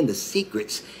understand the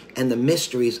secrets and the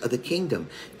mysteries of the kingdom.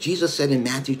 Jesus said in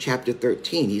Matthew chapter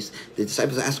 13, the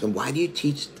disciples asked him, why do you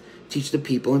teach the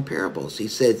people in parables? He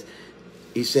says,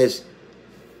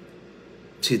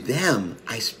 to them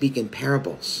I speak in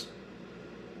parables,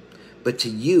 but to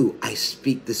you I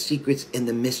speak the secrets and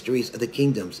the mysteries of the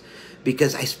kingdoms.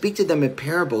 Because I speak to them in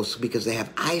parables, because they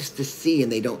have eyes to see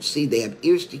and they don't see. They have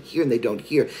ears to hear and they don't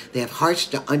hear. They have hearts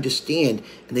to understand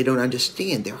and they don't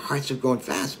understand. Their hearts have grown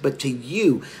fast. But to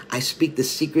you, I speak the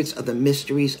secrets of the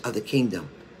mysteries of the kingdom.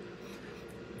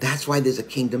 That's why there's a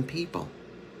kingdom people.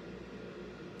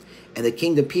 And the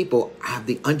kingdom people have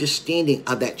the understanding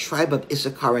of that tribe of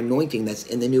Issachar anointing that's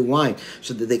in the new wine,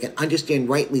 so that they can understand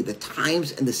rightly the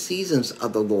times and the seasons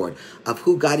of the Lord, of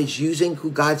who God is using,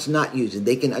 who God's not using.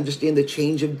 They can understand the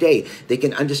change of day. They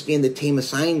can understand the team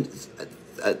assignments,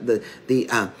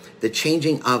 the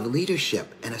changing of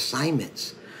leadership and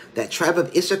assignments. That tribe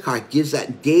of Issachar gives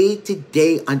that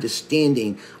day-to-day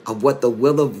understanding of what the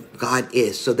will of God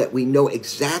is, so that we know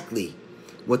exactly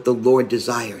what the Lord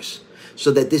desires. So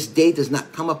that this day does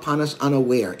not come upon us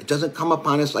unaware. It doesn't come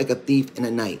upon us like a thief in the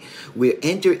night. We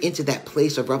enter into that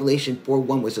place of Revelation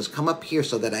 4:1, where it says, come up here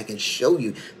so that I can show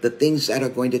you the things that are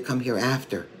going to come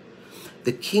hereafter.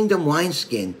 The kingdom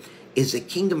wineskin is a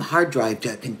kingdom hard drive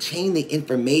to contain the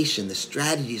information, the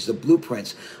strategies, the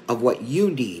blueprints of what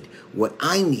you need, what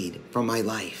I need for my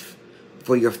life,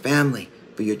 for your family,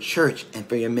 for your church, and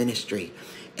for your ministry.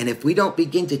 And if we don't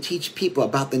begin to teach people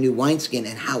about the new wineskin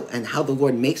and how the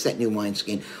Lord makes that new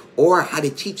wineskin, or how to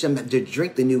teach them to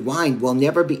drink the new wine, we'll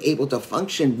never be able to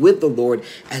function with the Lord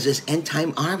as his end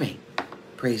time army.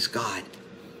 Praise God.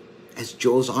 As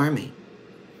Joel's army.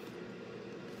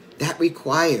 That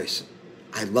requires,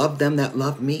 I love them that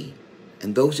love me.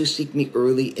 And those who seek me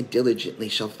early and diligently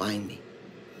shall find me.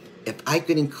 If I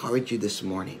could encourage you this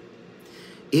morning,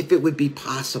 if it would be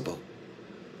possible,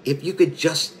 if you could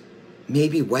just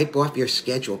maybe wipe off your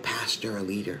schedule, pastor or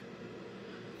leader,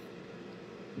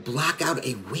 block out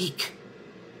a week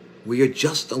where you're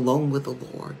just alone with the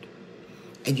Lord,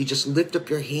 and you just lift up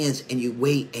your hands and you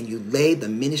wait and you lay the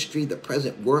ministry, the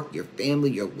present work, your family,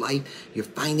 your life, your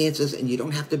finances, and you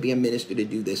don't have to be a minister to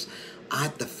do this,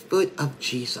 at the foot of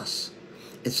Jesus,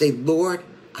 and say, Lord,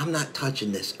 I'm not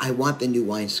touching this. I want the new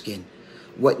wineskin.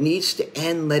 What needs to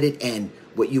end, let it end.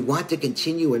 What you want to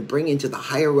continue and bring into the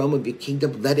higher realm of your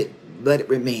kingdom, let it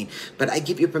remain. But I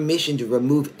give you permission to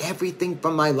remove everything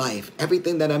from my life,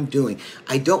 everything that I'm doing.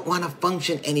 I don't want to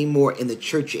function anymore in the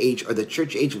church age or the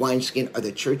church age wineskin or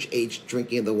the church age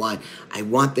drinking of the wine. I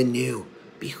want the new.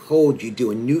 Behold, you do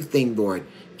a new thing, Lord.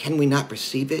 Can we not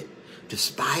perceive it?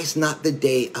 Despise not the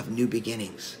day of new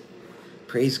beginnings.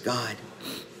 Praise God.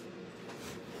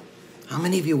 How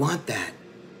many of you want that?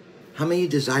 How many of you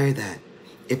desire that?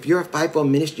 If you're a fivefold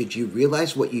ministry, do you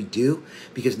realize what you do?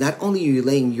 Because not only are you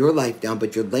laying your life down,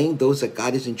 but you're laying those that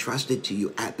God has entrusted to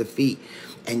you at the feet.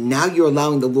 And now you're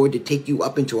allowing the Lord to take you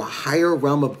up into a higher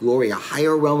realm of glory, a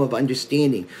higher realm of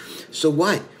understanding. So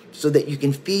what? So that you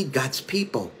can feed God's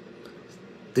people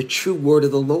the true word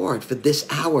of the Lord for this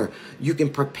hour. You can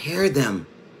prepare them.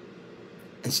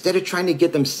 Instead of trying to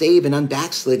get them saved and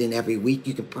unbackslidden every week,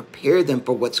 you can prepare them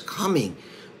for what's coming.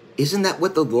 Isn't that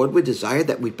what the Lord would desire,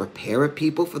 that we prepare a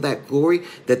people for that glory,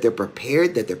 that they're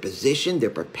prepared, that they're positioned, they're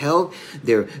propelled,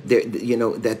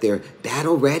 that they're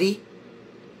battle ready,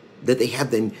 that they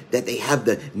have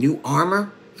the new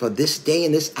armor for this day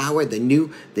and this hour, the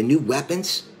new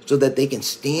weapons, so that they can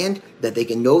stand, that they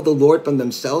can know the Lord from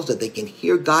themselves, that they can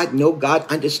hear God, know God,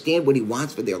 understand what he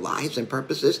wants for their lives and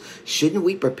purposes. Shouldn't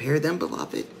we prepare them,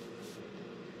 beloved?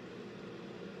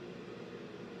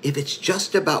 If it's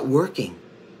just about working,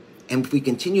 and if we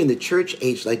continue in the church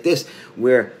age like this,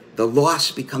 where the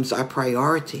lost becomes our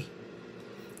priority,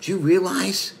 do you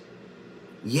realize?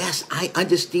 Yes, I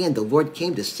understand the Lord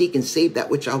came to seek and save that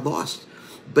which are lost,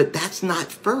 but that's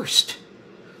not first.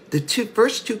 The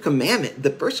first commandments, the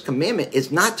first commandment is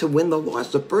not to win the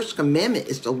lost. The first commandment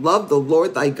is to love the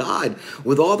Lord thy God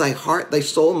with all thy heart, thy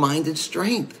soul, mind, and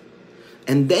strength.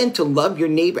 And then to love your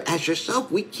neighbor as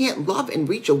yourself. We can't love and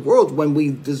reach a world when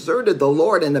we've deserted the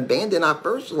Lord and abandoned our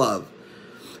first love.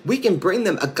 We can bring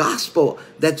them a gospel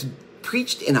that's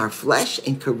preached in our flesh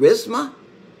and charisma.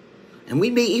 And we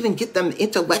may even get them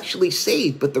intellectually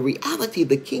saved, but the reality of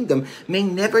the kingdom may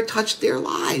never touch their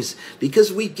lives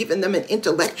because we've given them an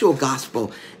intellectual gospel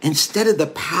instead of the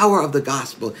power of the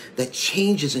gospel that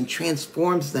changes and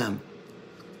transforms them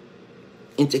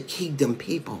into kingdom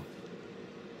people.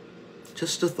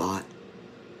 Just a thought.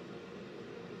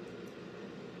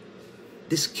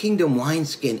 This kingdom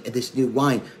wineskin and this new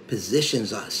wine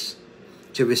positions us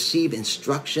to receive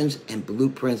instructions and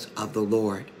blueprints of the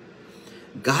Lord.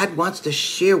 God wants to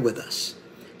share with us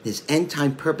his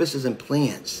end-time purposes and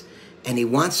plans, and he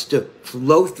wants to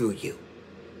flow through you,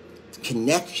 to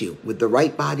connect you with the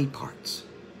right body parts.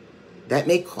 That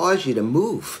may cause you to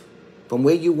move from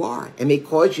where you are. It may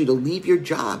cause you to leave your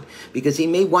job because he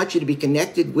may want you to be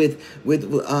connected with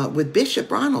Bishop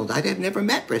Ronald. I've never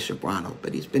met Bishop Ronald,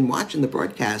 but he's been watching the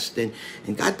broadcast, and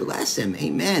God bless him.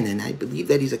 Amen. And I believe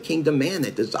that he's a kingdom man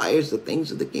that desires the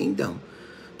things of the kingdom.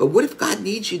 But what if God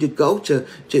needs you to go to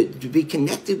be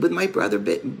connected with my brother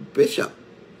Bishop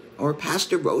or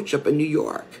Pastor Roach up in New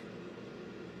York?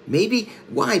 Maybe.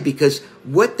 Why? Because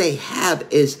what they have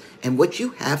is, and what you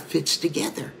have fits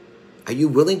together. Are you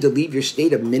willing to leave your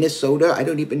state of Minnesota? I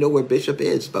don't even know where Bishop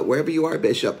is, but wherever you are,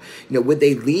 Bishop, would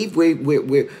they leave where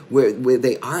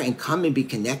they are and come and be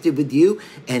connected with you?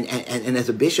 And as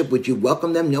a bishop, would you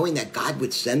welcome them, knowing that God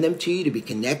would send them to you to be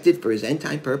connected for his end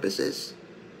time purposes?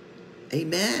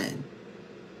 Amen.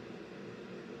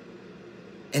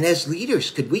 And as leaders,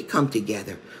 could we come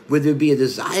together? Would there be a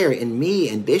desire in me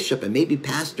and Bishop and maybe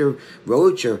Pastor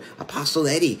Roach or Apostle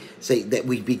Eddie, say that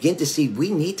we begin to see we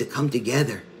need to come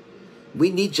together?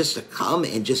 We need just to come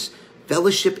and just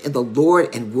fellowship in the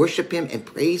Lord and worship him and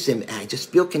praise him. And I just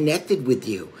feel connected with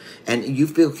you. And you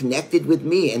feel connected with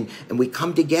me. And we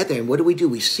come together. And what do?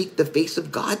 We seek the face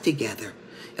of God together.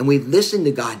 And we listen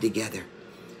to God together.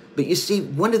 But you see,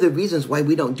 one of the reasons why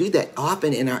we don't do that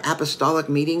often in our apostolic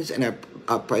meetings and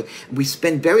we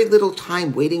spend very little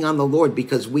time waiting on the Lord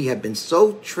because we have been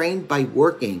so trained by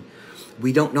working,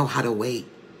 we don't know how to wait.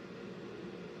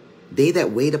 They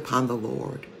that wait upon the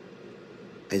Lord.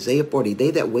 Isaiah 40,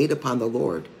 they that wait upon the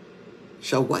Lord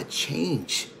shall what?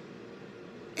 Change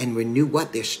and renew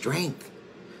what? Their strength.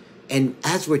 And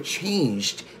as we're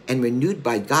changed and renewed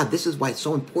by God, this is why it's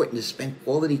so important to spend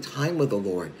quality time with the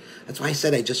Lord. That's why I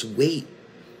said I just wait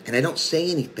and I don't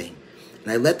say anything.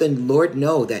 And I let the Lord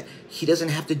know that he doesn't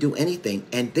have to do anything.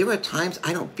 And there are times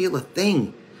I don't feel a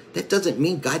thing. That doesn't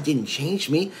mean God didn't change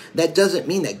me. That doesn't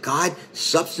mean that God's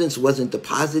substance wasn't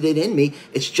deposited in me.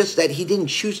 It's just that he didn't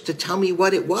choose to tell me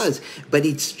what it was, but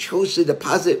he chose to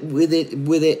deposit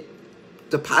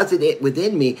it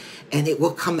within me, and it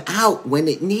will come out when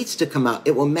it needs to come out.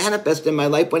 It will manifest in my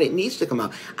life when it needs to come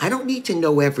out. I don't need to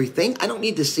know everything. I don't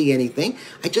need to see anything.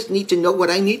 I just need to know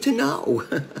what I need to know.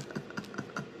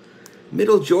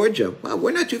 Middle Georgia. Well,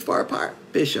 we're not too far apart,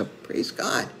 Bishop. Praise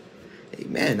God.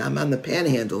 Amen. I'm on the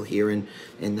panhandle here in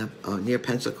near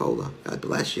Pensacola. God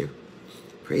bless you.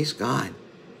 Praise God.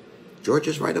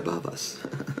 Georgia's right above us.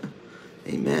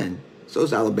 Amen. So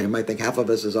is Alabama. I think half of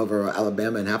us is over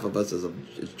Alabama and half of us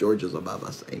is Georgia's above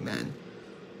us. Amen.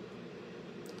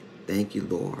 Thank you,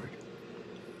 Lord.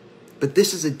 But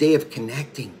this is a day of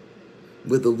connecting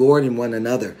with the Lord and one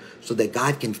another so that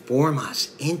God can form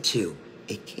us into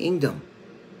a kingdom.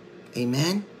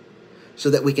 Amen. So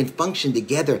that we can function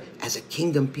together as a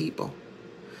kingdom people.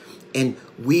 And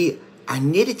we are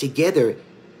knitted together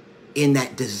in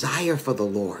that desire for the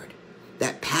Lord,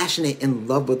 that passionate in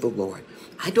love with the Lord.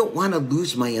 I don't want to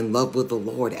lose my in love with the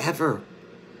Lord ever.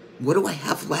 What do I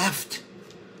have left?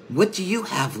 What do you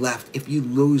have left if you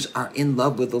lose our in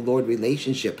love with the Lord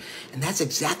relationship? And that's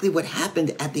exactly what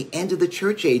happened at the end of the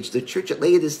church age. The church at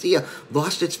Laodicea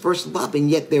lost its first love, and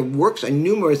yet their works are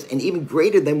numerous and even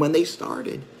greater than when they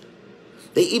started.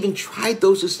 They even tried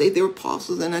those who say they're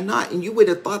apostles and are not, and you would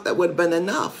have thought that would have been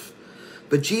enough.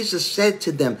 But Jesus said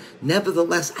to them,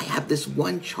 nevertheless, I have this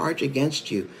one charge against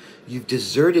you. You've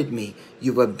deserted me.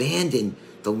 You've abandoned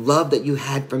the love that you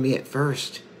had for me at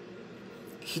first.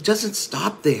 He doesn't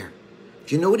stop there.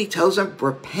 Do you know what he tells them?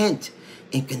 Repent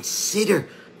and consider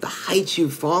the heights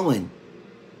you've fallen.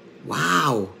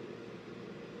 Wow.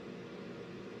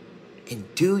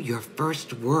 And do your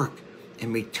first work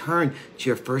and return to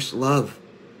your first love.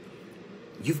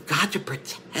 You've got to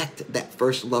protect that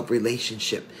first love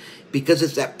relationship, because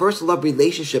it's that first love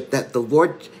relationship that the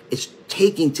Lord is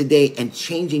taking today and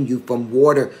changing you from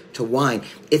water to wine.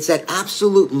 It's that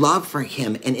absolute love for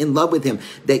him and in love with him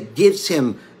that gives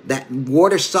him that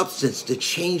water substance to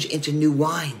change into new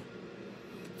wine,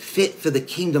 fit for the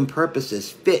kingdom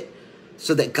purposes, fit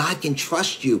so that God can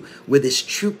trust you with his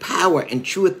true power and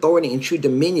true authority and true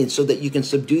dominion so that you can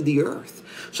subdue the earth,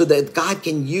 so that God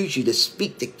can use you to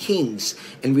speak to kings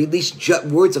and release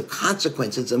words of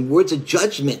consequences and words of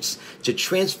judgments to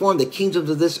transform the kingdoms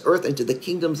of this earth into the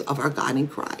kingdoms of our God in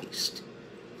Christ,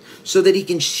 so that he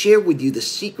can share with you the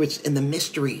secrets and the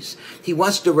mysteries. He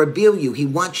wants to reveal you. He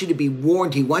wants you to be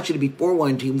warned. He wants you to be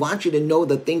forewarned. He wants you to know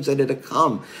the things that are to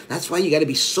come. That's why you got to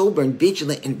be sober and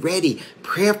vigilant and ready,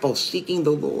 prayerful, seeking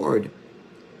the Lord.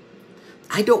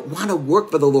 I don't want to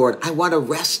work for the Lord. I want to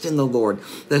rest in the Lord.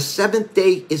 The seventh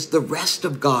day is the rest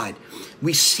of God.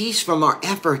 We cease from our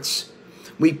efforts.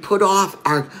 We put off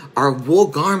our wool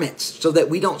garments so that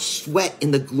we don't sweat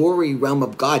in the glory realm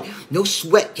of God. No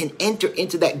sweat can enter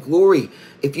into that glory.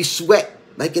 If you sweat,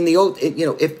 like in the old,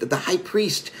 if the high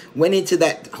priest went into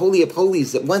that Holy of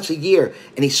Holies that once a year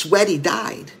and he sweat, he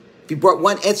died. If he brought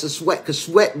one ounce of sweat, because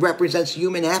sweat represents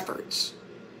human efforts.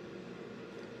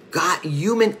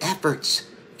 Human efforts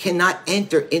cannot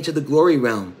enter into the glory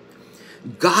realm.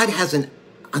 God has an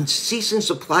unceasing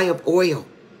supply of oil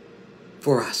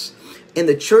for us. In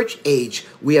the church age,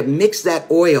 we have mixed that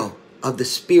oil of the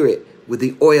Spirit with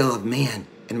the oil of man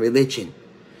and religion.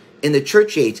 In the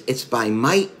church age, it's by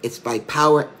might, it's by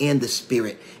power, and the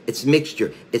Spirit. It's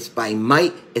mixture. It's by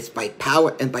might, it's by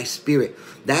power, and by Spirit.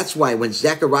 That's why when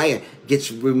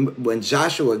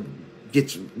Joshua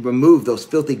gets removed, those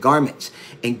filthy garments,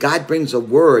 and God brings a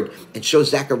word and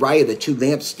shows Zechariah the two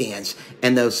lampstands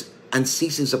and those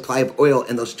unceasing supply of oil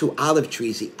and those two olive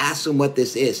trees. He asked him what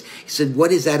this is. He said,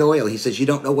 what is that oil? He says, you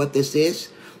don't know what this is?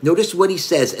 Notice what he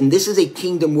says, and this is a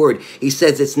kingdom word. He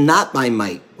says, it's not by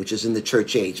might, which is in the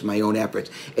church age, my own efforts.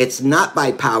 It's not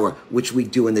by power, which we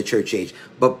do in the church age,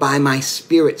 but by my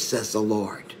Spirit, says the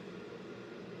Lord.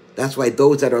 That's why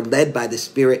those that are led by the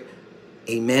Spirit,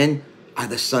 amen, are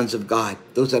the sons of God.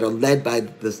 Those that are led by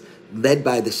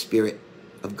the Spirit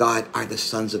of God are the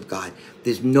sons of God.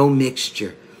 There's no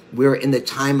mixture. We're in the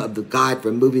time of the God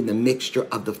removing the mixture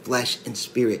of the flesh and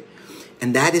spirit.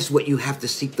 And that is what you have to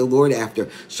seek the Lord after.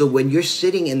 So when you're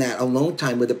sitting in that alone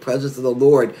time with the presence of the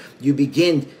Lord, you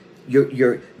begin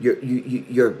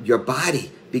your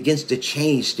body begins to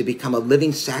change to become a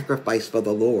living sacrifice for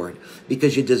the Lord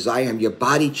because you desire him. Your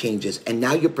body changes, and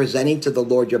now you're presenting to the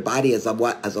Lord your body as a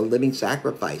what? As a living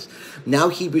sacrifice. Now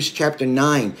Hebrews chapter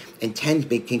 9 and 10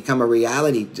 can become a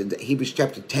reality. Hebrews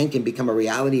chapter 10 can become a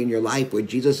reality in your life, where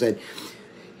Jesus said,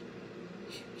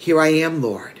 "Here I am,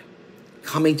 Lord,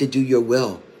 coming to do your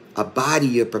will, a body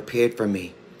you prepared for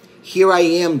me. Here I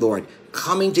am, Lord,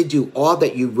 coming to do all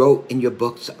that you wrote in your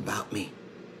books about me.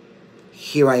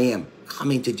 Here I am,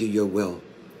 coming to do your will."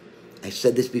 I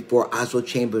said this before. Oswald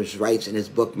Chambers writes in his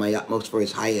book, My Utmost for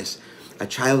His Highest, a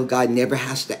child of God never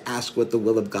has to ask what the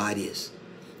will of God is.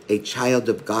 A child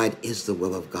of God is the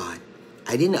will of God.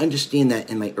 I didn't understand that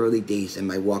in my early days in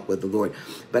my walk with the Lord,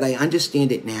 but I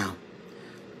understand it now.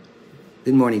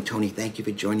 Good morning, Tony. Thank you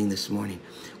for joining this morning.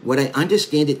 What I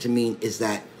understand it to mean is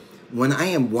that when I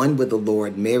am one with the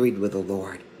Lord, married with the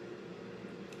Lord,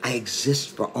 I exist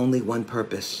for only one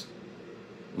purpose.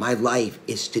 My life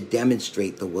is to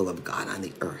demonstrate the will of God on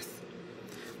the earth.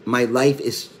 My life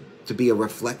is to be a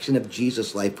reflection of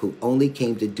Jesus' life, who only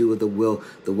came to do the will,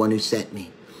 the one who sent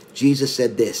me. Jesus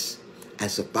said this,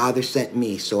 "As the Father sent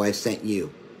me, so I sent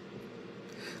you."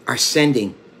 Our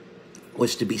sending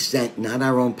was to be sent, not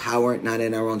our own power, not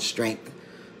in our own strength,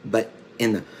 but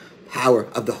in the power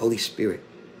of the Holy Spirit.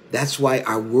 That's why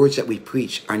our words that we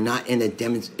preach are not in the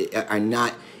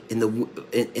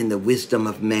wisdom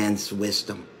of man's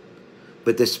wisdom,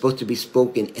 but they're supposed to be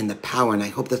spoken in the power. And I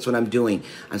hope that's what I'm doing.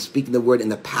 I'm speaking the word in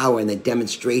the power and the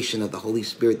demonstration of the Holy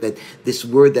Spirit, that this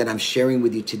word that I'm sharing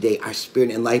with you today are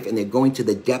spirit and life, and they're going to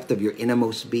the depth of your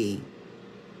innermost being,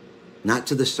 not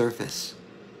to the surface,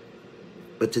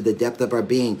 but to the depth of our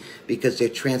being, because they're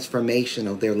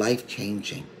transformational, they're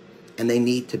life-changing, and they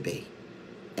need to be,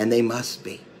 and they must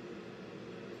be.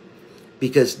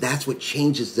 Because that's what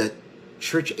changes the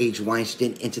church age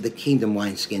wineskin into the kingdom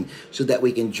wineskin, so that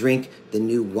we can drink the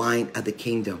new wine of the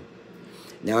kingdom.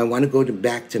 Now I want to go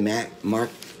back to Mark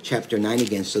chapter 9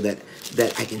 again, so that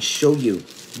I can show you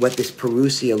what this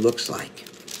parousia looks like.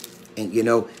 And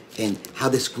and how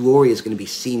this glory is going to be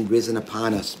seen risen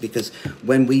upon us. Because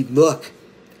when we look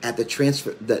at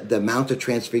the Mount of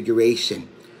Transfiguration,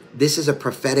 this is a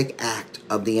prophetic act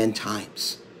of the end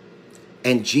times.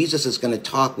 And Jesus is going to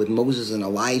talk with Moses and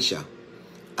Elijah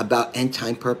about end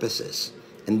time purposes.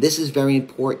 And this is very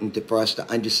important for us to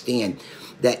understand,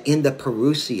 that in the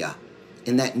parousia,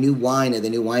 in that new wine of the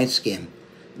new wineskin,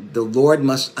 the Lord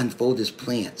must unfold his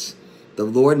plans. The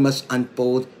Lord must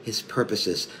unfold his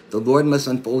purposes. The Lord must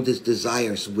unfold his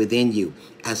desires within you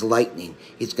as lightning.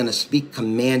 He's going to speak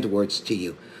command words to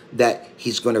you that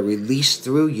he's going to release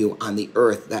through you on the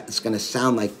earth. That's going to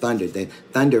sound like thunder. The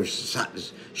thunder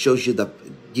shows you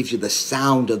gives you the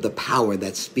sound of the power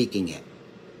that's speaking it.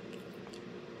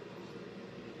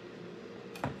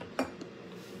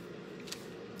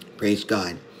 Praise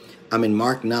God. I'm in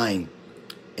Mark 9,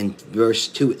 and verse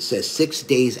 2. It says, 6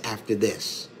 days after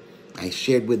this. I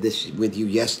shared with you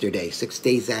yesterday. 6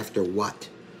 days after what?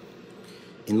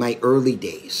 In my early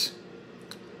days.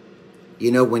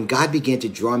 When God began to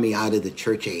draw me out of the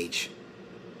church age,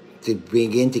 to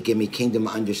begin to give me kingdom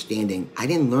understanding, I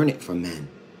didn't learn it from men.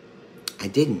 I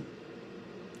didn't.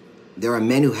 There are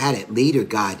men who had it. Later,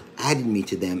 God added me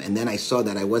to them, and then I saw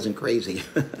that I wasn't crazy.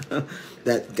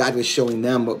 That God was showing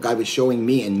them what God was showing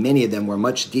me, and many of them were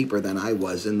much deeper than I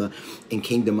was in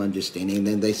kingdom understanding,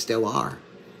 and they still are.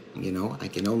 I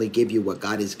can only give you what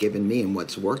God has given me and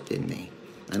what's worked in me.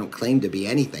 I don't claim to be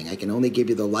anything. I can only give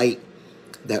you the light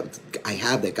that I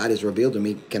have, that God has revealed to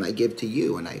me, can I give to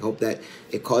you. And I hope that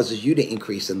it causes you to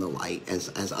increase in the light,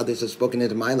 as others have spoken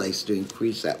into my life, to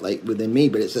increase that light within me.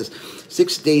 But it says,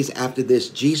 6 days after this,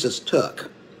 Jesus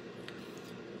took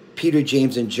Peter,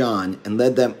 James, and John and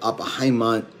led them up a high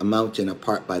mountain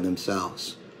apart by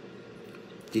themselves.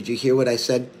 Did you hear what I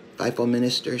said, fivefold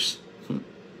ministers?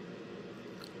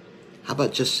 How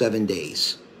about just 7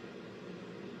 days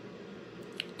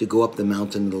to go up the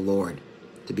mountain of the Lord,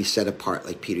 to be set apart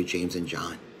like Peter, James, and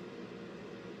John,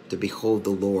 to behold the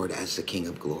Lord as the King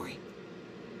of glory?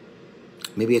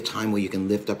 Maybe a time where you can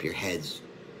lift up your heads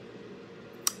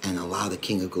and allow the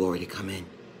King of glory to come in,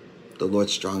 the Lord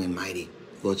strong and mighty,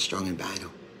 Lord strong in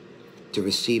battle, to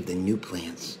receive the new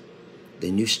plans,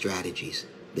 the new strategies,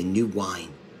 the new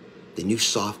wine, the new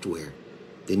software,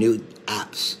 the new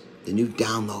apps, the new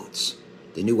downloads,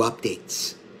 the new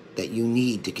updates that you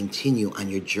need to continue on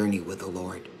your journey with the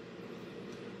Lord,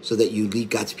 so that you lead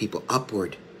God's people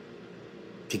upward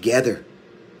together,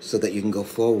 so that you can go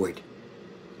forward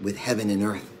with heaven and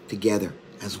earth together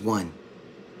as one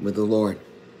with the Lord.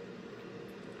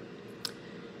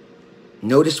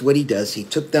 Notice what he does. He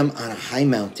took them on a high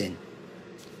mountain.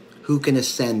 Who can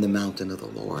ascend the mountain of the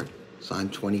Lord? Psalm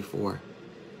 24.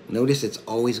 Notice it's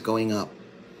always going up.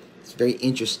 It's very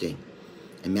interesting.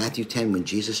 In Matthew 10, when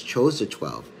Jesus chose the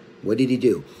 12, what did he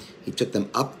do? He took them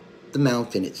up the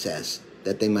mountain, it says,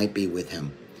 that they might be with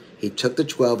him. He took the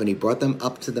 12 and he brought them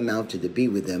up to the mountain to be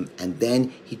with him, and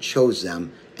then he chose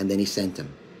them, and then he sent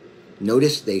them.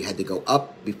 Notice they had to go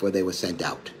up before they were sent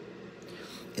out.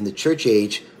 In the church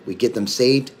age, we get them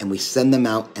saved and we send them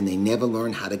out, and they never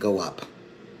learn how to go up.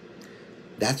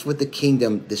 That's what the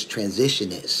kingdom, this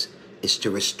transition is to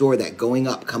restore that going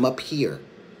up. Come up here.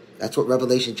 That's what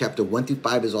Revelation chapter 1 through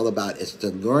 5 is all about, is to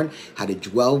learn how to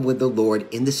dwell with the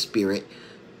Lord in the Spirit,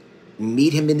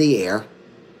 meet him in the air,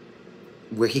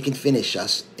 where he can finish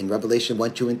us in Revelation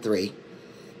 1, 2, and 3.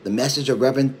 The message of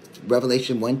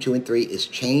Revelation 1, 2, and 3 is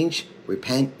change,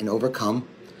 repent, and overcome,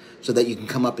 so that you can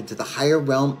come up into the higher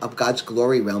realm of God's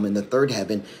glory realm in the third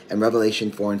heaven, and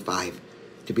Revelation 4 and 5,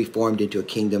 to be formed into a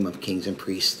kingdom of kings and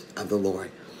priests of the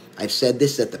Lord. I've said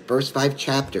this, that the first 5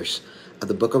 chapters of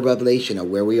the book of Revelation are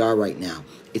where we are right now.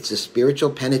 It's the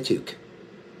spiritual Pentateuch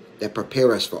that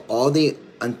prepare us for all the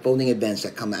unfolding events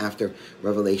that come after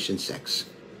Revelation 6.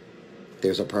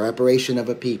 There's a preparation of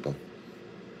a people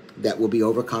that will be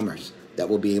overcomers, that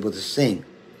will be able to sing.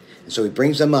 And so he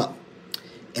brings them up.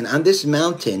 And on this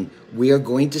mountain, we are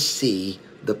going to see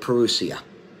the parousia,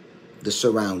 the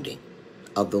surrounding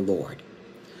of the Lord.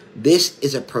 This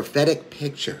is a prophetic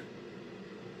picture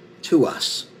to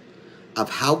us of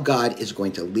how God is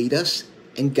going to lead us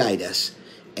and guide us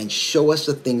and show us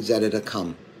the things that are to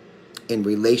come in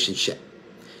relationship.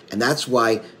 And that's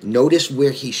why, notice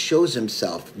where he shows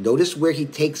himself. Notice where he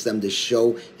takes them to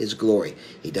show his glory.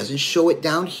 He doesn't show it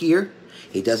down here.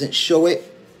 He doesn't show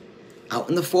it out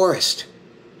in the forest.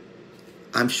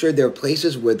 I'm sure there are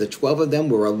places where the 12 of them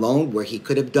were alone where he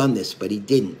could have done this, but he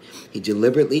didn't. He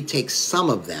deliberately takes some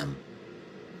of them,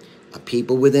 a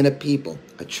people within a people,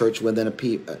 a church within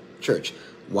a church.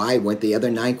 Why? Weren't the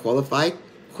other 9 qualified?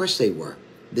 Of course they were.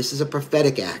 This is a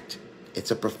prophetic act.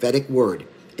 It's a prophetic word.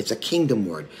 It's a kingdom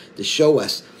word to show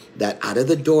us that out of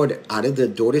the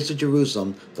daughters of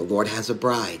Jerusalem, the Lord has a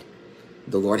bride.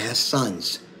 The Lord has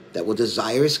sons that will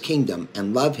desire his kingdom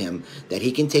and love him, that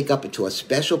he can take up into a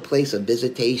special place of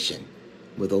visitation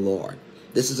with the Lord.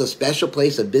 This is a special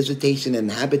place of visitation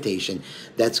and habitation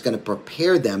that's going to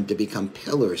prepare them to become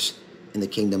pillars in the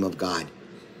kingdom of God.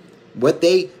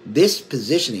 This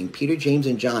positioning, Peter, James,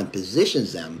 and John,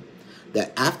 positions them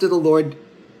that after the Lord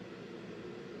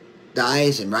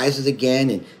dies and rises again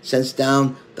and sends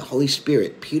down the Holy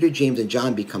Spirit, Peter, James, and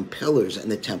John become pillars in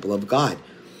the temple of God.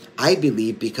 I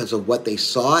believe because of what they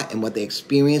saw and what they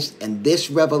experienced, and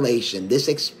this revelation, this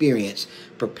experience,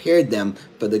 prepared them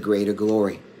for the greater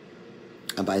glory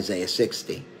of Isaiah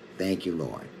 60. Thank you,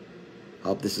 Lord.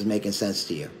 Hope this is making sense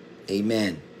to you.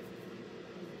 Amen.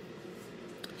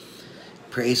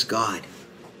 Praise God.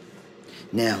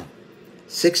 Now,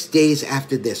 6 days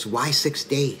after this. Why 6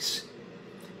 days?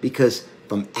 Because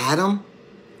from Adam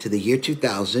to the year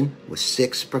 2000 was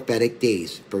 6 prophetic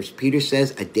days. First Peter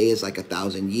says a day is like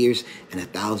 1,000 years, and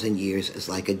 1,000 years is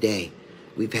like a day.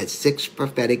 We've had 6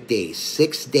 prophetic days.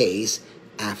 6 days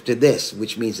after this,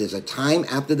 which means there's a time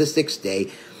after the 6th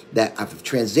day that of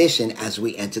transition as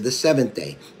we enter the 7th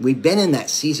day. We've been in that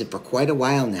season for quite a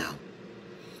while now.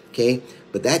 Okay?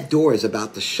 But that door is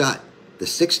about to shut. The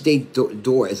 6th-day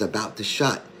door is about to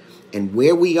shut. And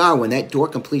where we are when that door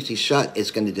completely shut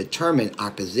is going to determine our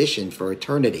position for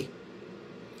eternity.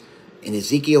 In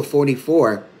Ezekiel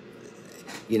 44,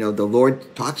 the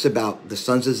Lord talks about the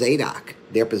sons of Zadok,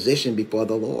 their position before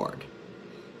the Lord.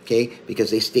 Okay?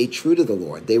 Because they stayed true to the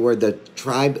Lord. They were the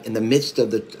tribe in the midst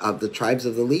of the tribes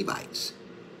of the Levites.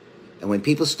 And when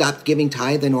people stopped giving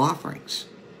tithe and offerings,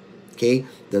 okay,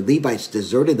 the Levites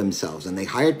deserted themselves, and they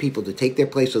hired people to take their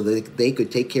place so that they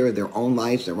could take care of their own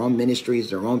lives, their own ministries,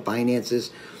 their own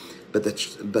finances. But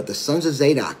the sons of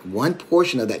Zadok, one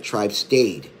portion of that tribe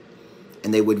stayed,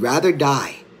 and they would rather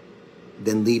die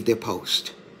than leave their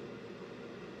post.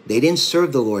 They didn't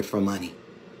serve the Lord for money.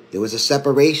 There was a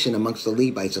separation amongst the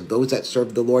Levites of those that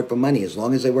served the Lord for money. As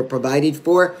long as they were provided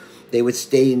for, they would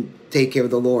stay and take care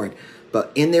of the Lord.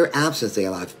 But in their absence, they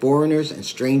allowed foreigners and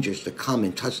strangers to come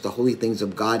and touch the holy things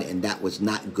of God, and that was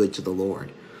not good to the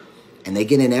Lord. And they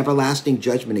get an everlasting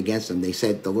judgment against them. They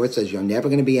said, the Lord says, you're never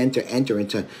going to be enter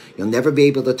into, you'll never be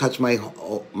able to touch my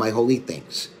holy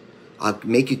things. I'll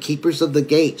make you keepers of the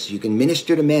gates. You can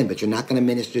minister to men, but you're not going to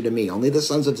minister to me. Only the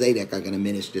sons of Zadok are going to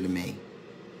minister to me.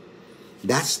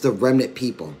 That's the remnant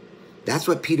people. That's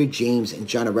what Peter, James, and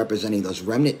John are representing, those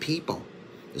remnant people,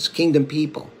 those kingdom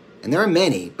people. and there are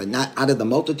many, but not out of the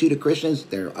multitude of Christians,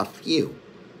 there are a few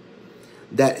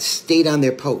that stayed on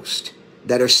their post,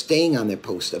 that are staying on their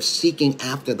post of seeking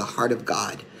after the heart of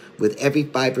God with every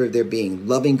fiber of their being,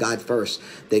 loving God first,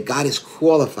 that God is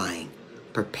qualifying,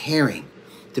 preparing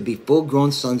to be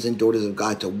full-grown sons and daughters of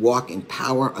God, to walk in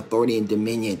power, authority, and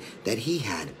dominion that he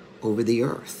had over the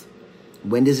earth.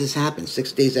 When does this happen?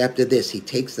 6 days after this, he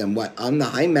takes them, on the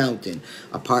high mountain,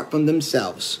 apart from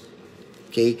themselves,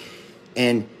 okay,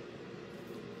 and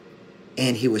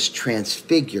he was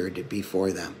transfigured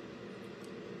before them.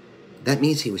 That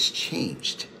means he was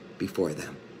changed before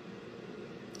them.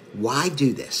 Why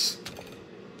do this?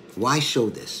 Why show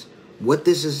this? What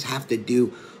does this have to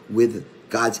do with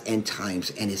God's end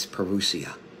times and his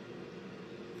parousia?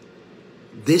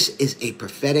 This is a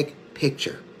prophetic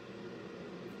picture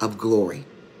of glory.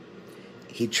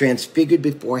 He transfigured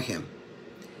before him.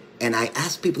 And I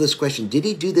ask people this question: did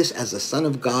he do this as the Son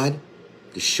of God,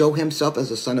 to show himself as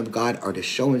the Son of God, or to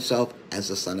show himself as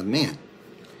the Son of Man?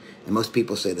 And most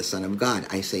people say the Son of God.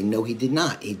 I say no, he did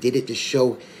not. He did it to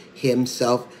show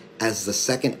himself as the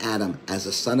second Adam, as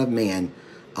the Son of Man,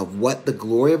 of what the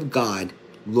glory of God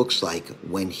looks like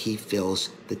when he fills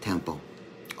the temple.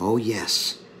 Oh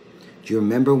yes. Do you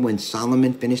remember when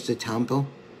Solomon finished the temple?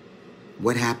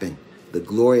 What happened? The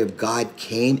glory of God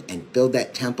came and filled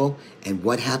that temple. And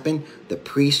what happened? The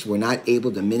priests were not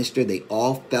able to minister. They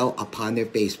all fell upon their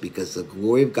face because the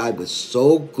glory of God was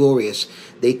so glorious,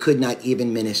 they could not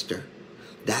even minister.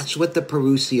 That's what the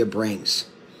parousia brings.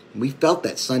 We felt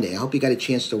that Sunday. I hope you got a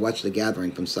chance to watch the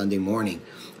gathering from Sunday morning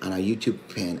on our YouTube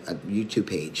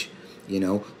page,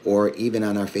 or even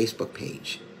on our Facebook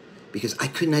page, because I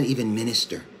could not even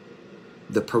minister.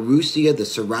 The parousia, the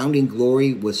surrounding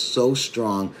glory, was so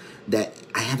strong that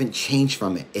I haven't changed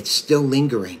from it. It's still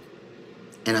lingering,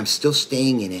 and I'm still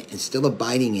staying in it and still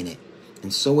abiding in it.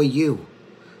 And so are you,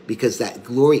 because that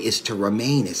glory is to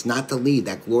remain. It's not to leave.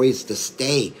 That glory is to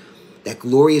stay. That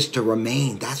glory is to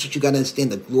remain. That's what you got to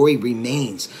understand. The glory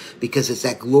remains because it's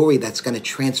that glory that's going to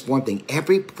transform things.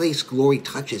 Every place glory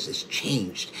touches is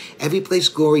changed. Every place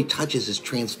glory touches is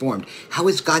transformed. How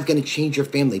is God going to change your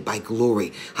family? By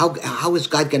glory. How is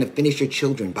God going to finish your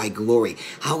children? By glory.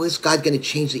 How is God going to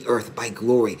change the earth? By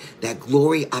glory. That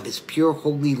glory of his pure,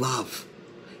 holy love.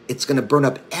 It's going to burn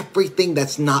up everything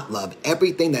that's not love,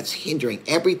 everything that's hindering,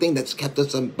 everything that's kept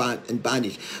us in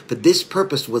bondage. For this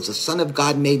purpose was the Son of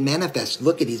God made manifest.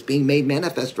 Look at, he's being made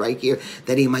manifest right here,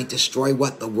 that he might destroy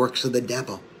what? The works of the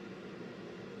devil.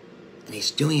 And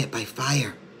he's doing it by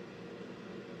fire.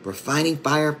 Refining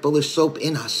fire full of soap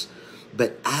in us.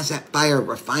 But as that fire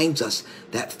refines us,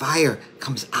 that fire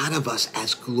comes out of us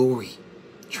as glory.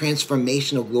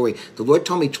 Transformational glory. The Lord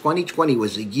told me 2020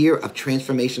 was a year of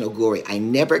transformational glory. I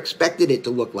never expected it to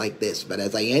look like this, but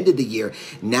as I ended the year,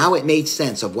 now it made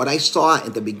sense of what I saw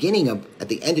at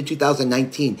the end of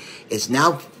 2019 is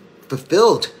now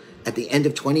fulfilled at the end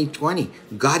of 2020.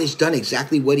 God has done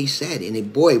exactly what he said.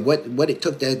 And boy, what it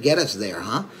took to get us there,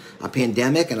 huh? A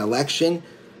pandemic, an election,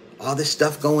 all this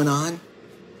stuff going on.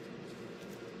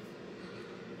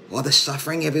 All the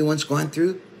suffering everyone's gone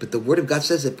through. But the word of God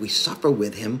says if we suffer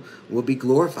with him, we'll be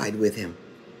glorified with him.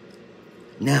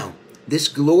 Now, this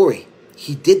glory,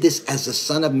 he did this as the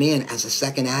Son of Man, as the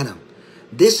second Adam.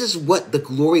 This is what the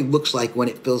glory looks like when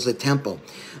it fills the temple.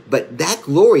 But that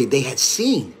glory they had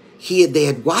seen. They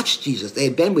had watched Jesus. They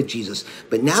had been with Jesus.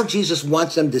 But now Jesus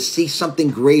wants them to see something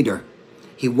greater.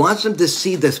 He wants them to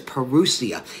see this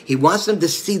parousia. He wants them to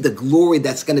see the glory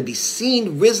that's going to be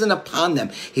seen, risen upon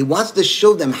them. He wants to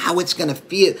show them how it's going to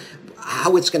feel,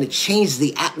 how it's going to change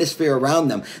the atmosphere around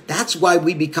them. That's why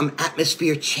we become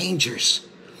atmosphere changers.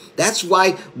 That's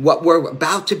why what we're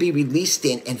about to be released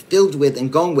in and filled with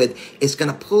and going with is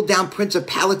going to pull down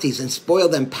principalities and spoil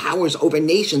them powers over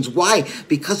nations. Why?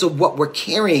 Because of what we're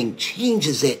carrying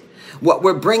changes it. What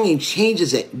we're bringing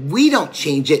changes it. We don't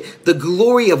change it. The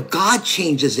glory of God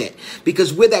changes it.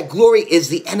 Because where that glory is,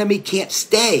 the enemy can't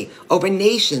stay over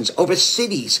nations, over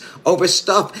cities, over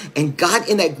stuff. And God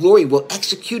in that glory will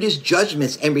execute his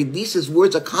judgments and release his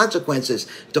words of consequences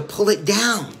to pull it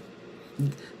down.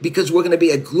 Because we're going to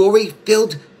be a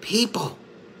glory-filled people,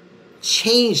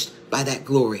 changed by that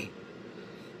glory.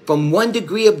 From one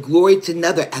degree of glory to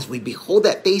another, as we behold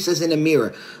that face as in a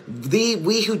mirror,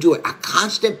 we who do it are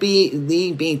constantly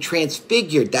being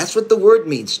transfigured. That's what the word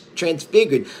means,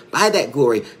 transfigured by that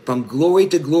glory, from glory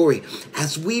to glory.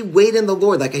 As we wait in the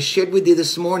Lord, like I shared with you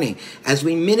this morning, as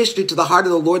we minister to the heart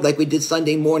of the Lord like we did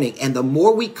Sunday morning, and the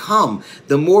more we come,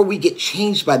 the more we get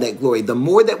changed by that glory. The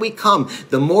more that we come,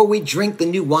 the more we drink the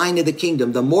new wine of the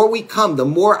kingdom. The more we come, the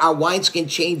more our wineskin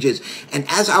changes. And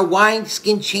as our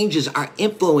wineskin changes, our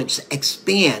influence influence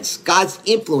expands. God's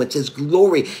influence, his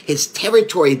glory, his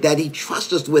territory that he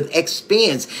trusts us with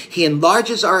expands. He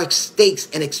enlarges our stakes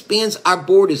and expands our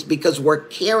borders because we're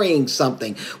carrying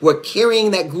something. We're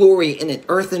carrying that glory in an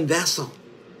earthen vessel.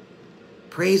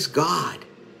 Praise God.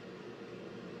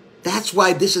 That's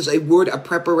why this is a word of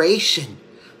preparation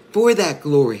for that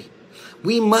glory.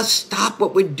 We must stop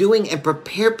what we're doing and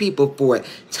prepare people for it.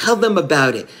 Tell them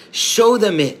about it. Show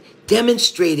them it.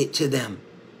 Demonstrate it to them.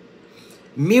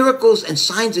 Miracles and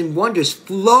signs and wonders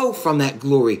flow from that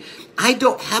glory. I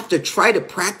don't have to try to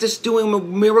practice doing a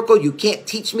miracle. You can't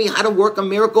teach me how to work a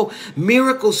miracle.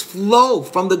 Miracles flow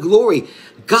from the glory.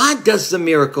 God does the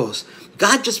miracles.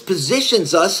 God just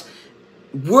positions us,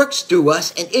 works through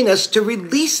us and in us to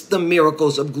release the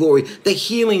miracles of glory, the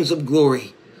healings of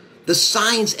glory. The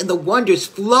signs and the wonders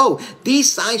flow.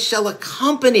 These signs shall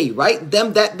accompany, right,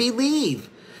 them that believe.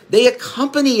 They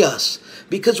accompany us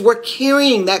because we're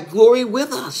carrying that glory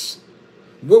with us.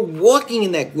 We're walking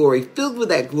in that glory, filled with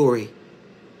that glory.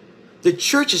 The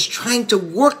church is trying to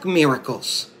work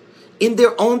miracles in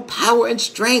their own power and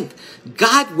strength.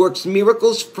 God works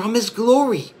miracles from his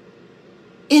glory.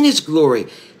 In his glory,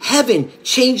 heaven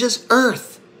changes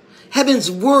earth. Heaven's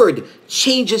word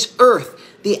changes earth.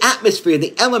 The atmosphere,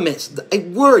 the elements, a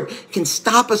word can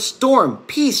stop a storm.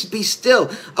 Peace, be still.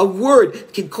 A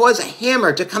word can cause a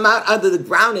hammer to come out of the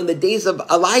ground in the days of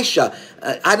Elisha,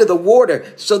 out of the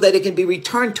water, so that it can be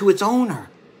returned to its owner.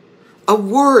 A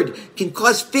word can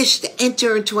cause fish to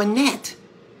enter into a net,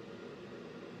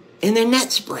 and their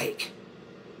nets break.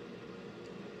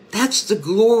 That's the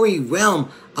glory realm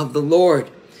of the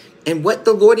Lord. And what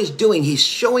the Lord is doing, he's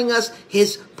showing us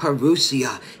his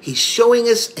parousia. He's showing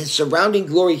us his surrounding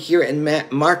glory here in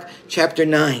Mark chapter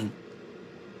 9.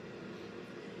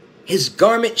 His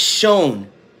garment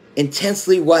shone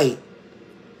intensely white,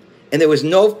 and there was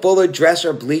no fuller dress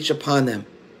or bleach upon them.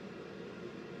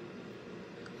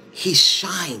 He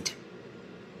shined.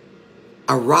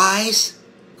 Arise,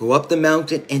 go up the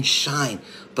mountain and shine,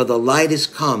 for the light is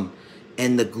come,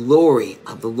 and the glory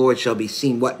of the Lord shall be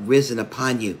seen. What risen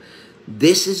upon you?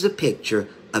 This is a picture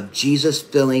of Jesus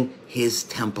filling his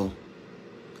temple.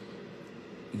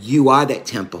 You are that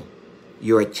temple.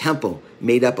 You're a temple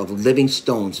made up of living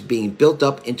stones, being built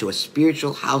up into a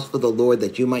spiritual house for the Lord,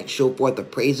 that you might show forth the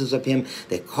praises of him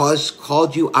that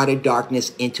called you out of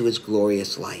darkness into his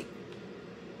glorious light.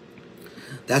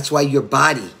 That's why your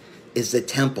body is the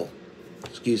temple,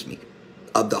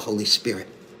 of the Holy Spirit.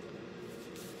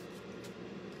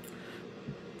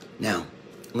 Now,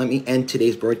 let me end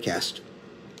today's broadcast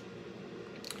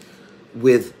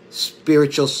with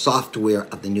spiritual software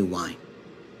of the new wine.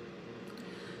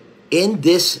 In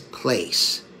this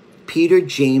place, Peter,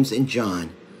 James, and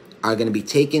John are going to be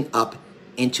taken up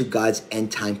into God's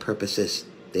end time purposes.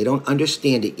 They don't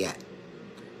understand it yet.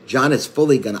 John is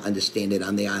fully going to understand it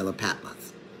on the Isle of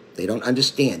Patmos. They don't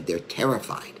understand. They're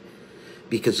terrified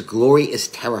because glory is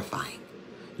terrifying.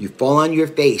 You fall on your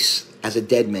face as a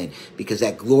dead man because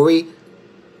that glory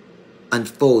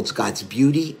unfolds God's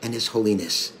beauty and his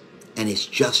holiness and his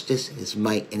justice, his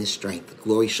might, and his strength.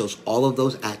 Glory shows all of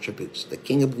those attributes. The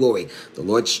King of glory, the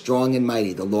Lord strong and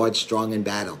mighty, the Lord strong in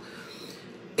battle.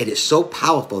 It is so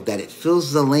powerful that it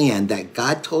fills the land that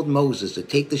God told Moses to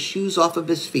take the shoes off of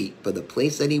his feet, for the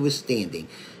place that he was standing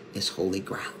is holy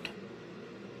ground.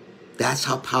 That's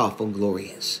how powerful glory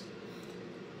is.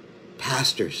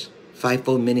 Pastors,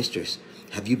 fivefold ministers,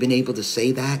 have you been able to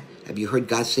say that? Have you heard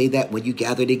God say that when you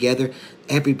gather together?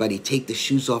 Everybody take the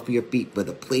shoes off of your feet, for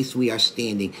the place we are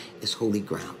standing is holy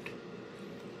ground.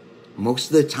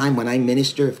 Most of the time when I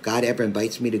minister, if God ever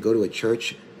invites me to go to a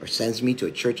church or sends me to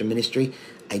a church or ministry,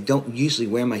 I don't usually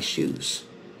wear my shoes.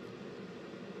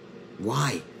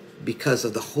 Why? Because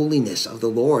of the holiness of the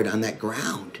Lord on that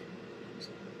ground.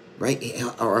 Right?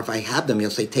 Or if I have them, he'll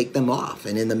say, take them off.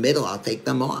 And in the middle, I'll take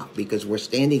them off because we're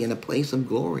standing in a place of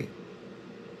glory.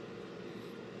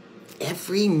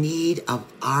 Every need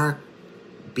of our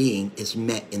being is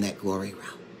met in that glory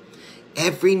realm.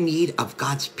 Every need of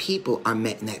God's people are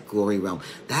met in that glory realm.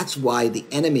 That's why the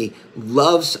enemy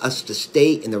loves us to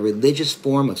stay in the religious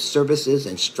form of services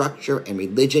and structure and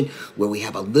religion where we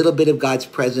have a little bit of God's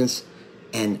presence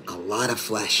and a lot of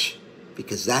flesh,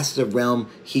 because that's the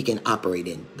realm he can operate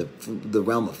in, the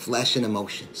realm of flesh and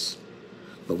emotions.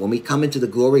 But when we come into the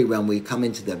glory realm, we come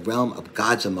into the realm of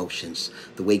God's emotions,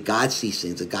 the way God sees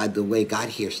things, the way God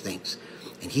hears things.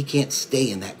 And he can't stay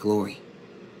in that glory.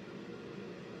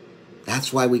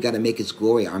 That's why we got to make his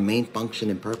glory our main function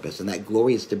and purpose. And that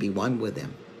glory is to be one with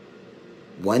him.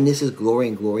 Oneness is glory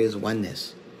and glory is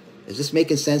oneness. Is this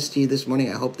making sense to you this morning?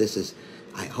 I hope this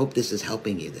is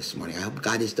helping you this morning. I hope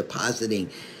God is depositing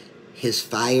his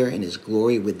fire and his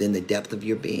glory within the depth of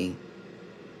your being.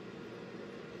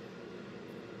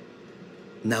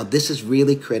 Now, this is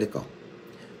really critical.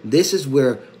 This is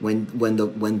where when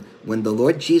the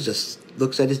Lord Jesus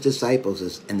looks at his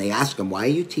disciples and they ask him, why are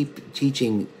you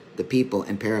teaching the people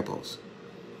in parables?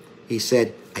 He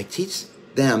said, I teach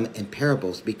them in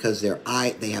parables because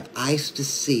they have eyes to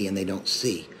see and they don't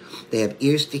see. They have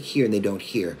ears to hear and they don't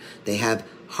hear. They have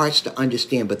hearts to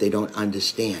understand, but they don't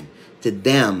understand. To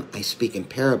them, I speak in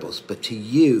parables, but to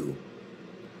you,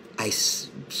 I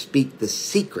speak the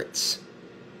secrets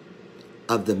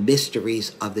of the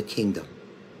mysteries of the kingdom.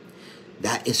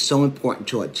 That is so important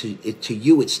to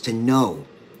you. It's to know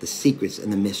the secrets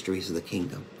and the mysteries of the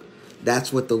kingdom.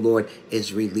 That's what the Lord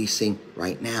is releasing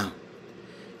right now.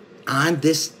 On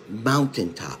this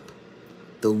mountaintop,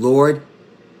 the Lord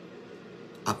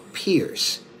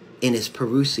appears in his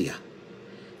parousia.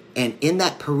 And in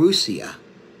that parousia,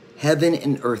 heaven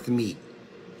and earth meet.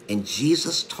 And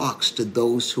Jesus talks to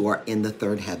those who are in the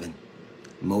third heaven,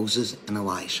 Moses and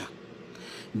Elijah.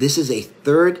 This is a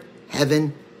third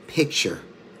heaven picture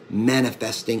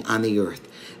manifesting on the earth.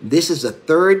 This is a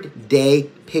third day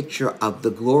picture of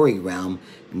the glory realm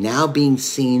now being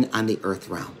seen on the earth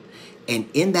realm. And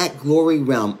in that glory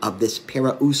realm of this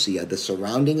parousia, the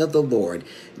surrounding of the Lord,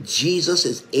 Jesus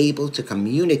is able to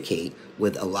communicate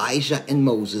with Elijah and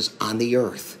Moses on the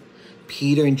earth.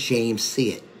 Peter and James see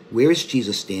it. Where is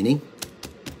Jesus standing?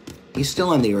 He's still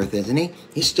on the earth, isn't he?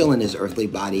 He's still in his earthly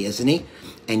body, isn't he?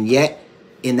 And yet,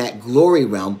 in that glory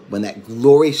realm, when that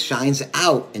glory shines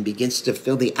out and begins to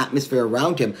fill the atmosphere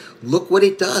around him, look what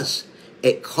it does.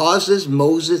 It causes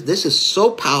Moses, this is so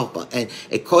powerful, and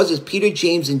it causes Peter,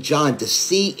 James, and John to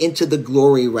see into the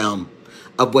glory realm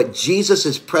of what Jesus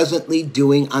is presently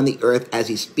doing on the earth as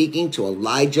he's speaking to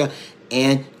Elijah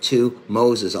and to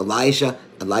Moses. Elijah,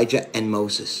 and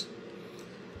Moses.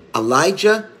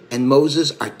 Elijah and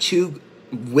Moses are two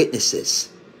witnesses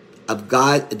of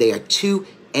God. They are two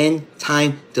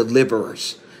end-time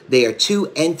deliverers. They are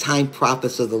two end-time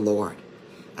prophets of the Lord.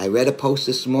 I read a post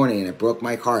this morning and it broke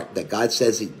my heart that God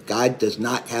says God does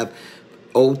not have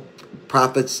old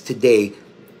prophets today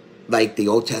like the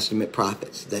Old Testament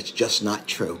prophets. That's just not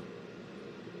true.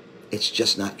 It's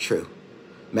just not true.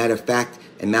 Matter of fact,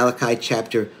 in Malachi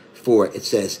chapter 4, it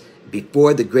says,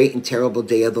 before the great and terrible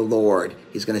day of the Lord,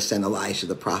 he's going to send Elijah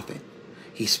the prophet.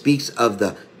 He speaks of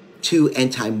the two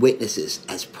end-time witnesses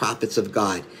as prophets of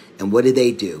God. And what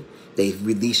do? They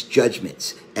release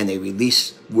judgments and they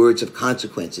release words of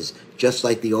consequences, just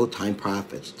like the old-time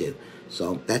prophets do.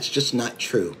 So that's just not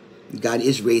true. God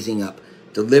is raising up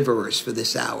deliverers for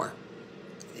this hour,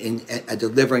 in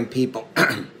delivering people.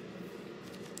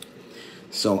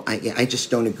 So I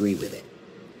just don't agree with it.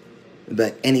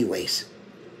 But anyways,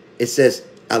 it says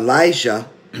Elijah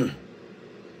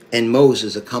and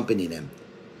Moses accompanied him.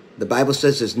 The Bible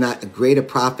says there's not a greater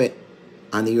prophet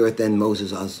on the earth than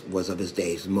Moses was of his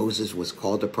days. Moses was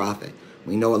called a prophet.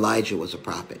 We know Elijah was a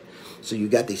prophet. So you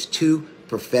got these two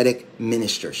prophetic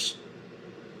ministers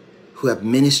who have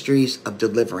ministries of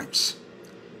deliverance.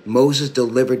 Moses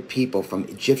delivered people from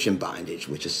Egyptian bondage,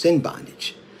 which is sin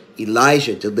bondage.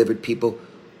 Elijah delivered people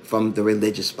from the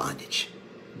religious bondage.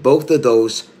 Both of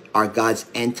those are God's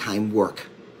end-time work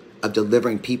of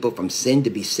delivering people from sin to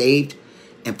be saved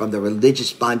and from the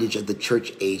religious bondage of the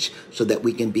church age so that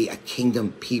we can be a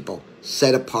kingdom people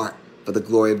set apart for the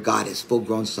glory of God as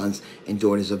full-grown sons and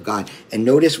daughters of God. And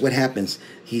notice what happens.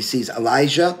 He sees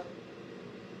Elijah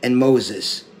and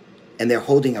Moses, and they're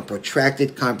holding a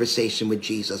protracted conversation with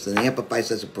Jesus. And the Amplified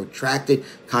says a protracted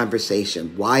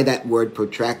conversation. Why that word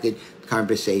protracted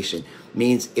conversation?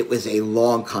 Means it was a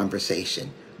long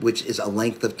conversation, which is a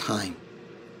length of time.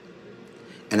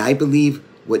 And I believe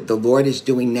what the Lord is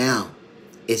doing now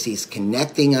is he's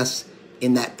connecting us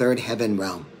in that third heaven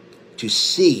realm to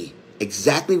see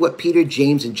exactly what Peter,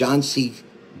 James, and John see.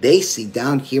 They see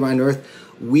down here on earth.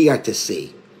 We are to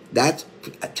see. That's,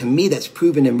 to me, that's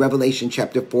proven in Revelation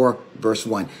chapter 4, verse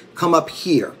 1. Come up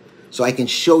here so I can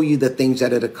show you the things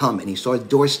that are to come. And he saw a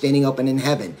door standing open in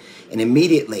heaven. And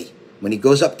immediately, when he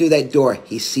goes up through that door,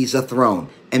 he sees a throne.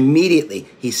 Immediately,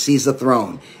 he sees the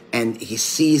throne. And he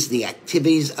sees the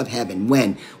activities of heaven.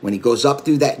 When he goes up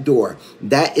through that door,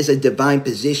 that is a divine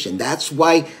position. That's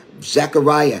why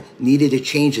Zechariah needed to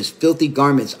change his filthy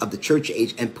garments of the church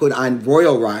age and put on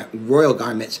royal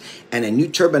garments and a new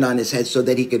turban on his head so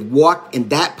that he could walk in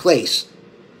that place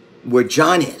where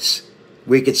John is,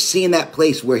 where he could see in that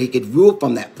place, where he could rule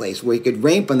from that place, where he could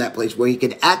reign from that place, where he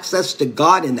could access to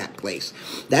God in that place.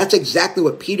 That's exactly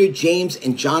what Peter, James,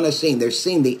 and John are seeing. They're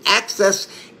seeing the access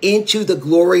into the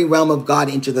glory realm of God,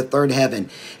 into the third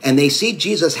heaven. And they see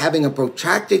Jesus having a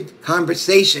protracted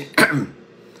conversation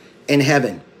in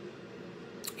heaven,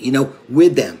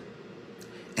 with them.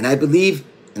 And I believe,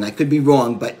 and I could be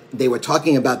wrong, but they were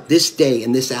talking about this day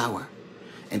and this hour.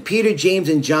 And Peter, James,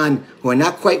 and John, who are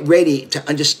not quite ready to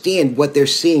understand what they're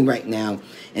seeing right now.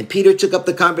 And Peter took up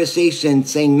the conversation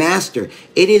saying, Master,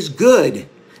 it is good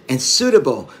and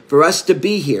suitable for us to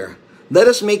be here. Let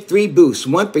us make 3 booths,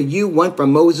 one for you, one for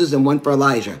Moses, and one for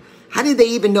Elijah. How did they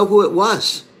even know who it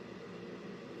was?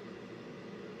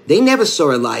 They never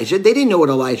saw Elijah. They didn't know what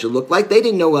Elijah looked like. They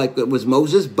didn't know like it was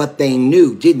Moses, but they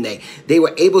knew, didn't they? They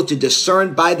were able to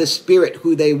discern by the Spirit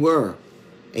who they were.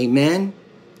 Amen?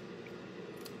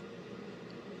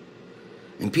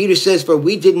 And Peter says, for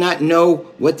we did not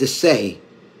know what to say,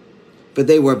 for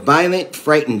they were violent,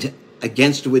 frightened,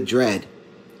 against with dread.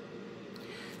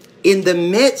 In the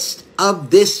midst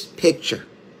of this picture,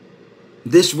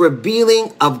 this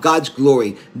revealing of God's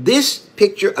glory, this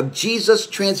picture of Jesus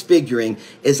transfiguring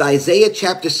is Isaiah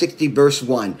chapter 60, verse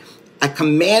 1. A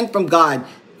command from God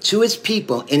to his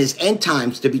people in his end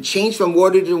times to be changed from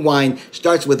water to wine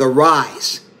starts with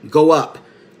arise, go up,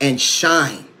 and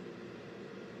shine.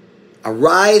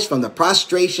 Arise from the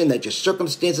prostration that your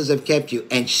circumstances have kept you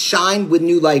and shine with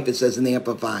new life, it says in the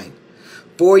Amplified.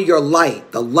 For your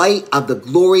light, the light of the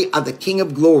glory of the King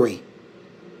of Glory.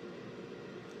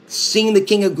 Seeing the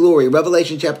King of Glory,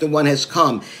 Revelation chapter 1 has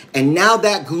come. And now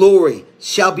that glory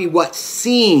shall be what?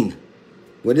 Seen.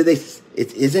 What do they,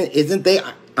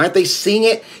 aren't they seeing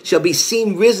it? Shall be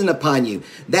seen risen upon you.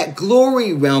 That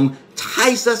glory realm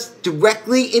ties us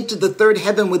directly into the third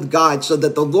heaven with God so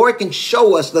that the Lord can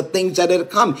show us the things that are to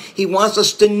come. He wants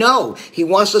us to know. He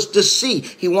wants us to see.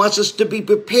 He wants us to be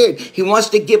prepared. He wants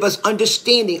to give us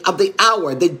understanding of the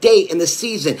hour, the day, and the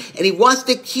season. And he wants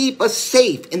to keep us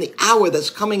safe in the hour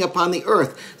that's coming upon the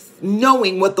earth,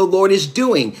 knowing what the Lord is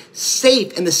doing,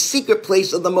 safe in the secret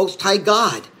place of the Most High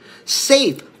God,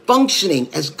 safe, functioning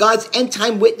as God's end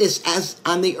time witness as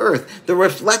on the earth, the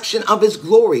reflection of his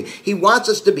glory. He wants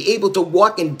us to be able to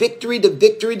walk in victory to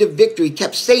victory to victory,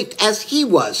 kept safe as he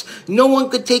was. No one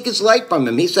could take his life from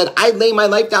him. He said, I lay my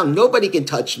life down. Nobody can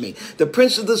touch me. The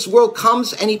prince of this world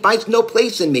comes and he finds no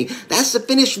place in me. That's the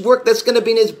finished work that's going to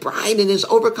be in his bride and his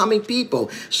overcoming people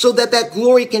so that that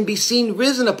glory can be seen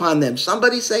risen upon them.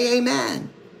 Somebody say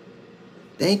amen.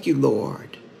 Thank you,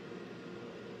 Lord.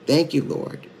 Thank you,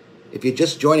 Lord. If you're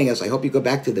just joining us, I hope you go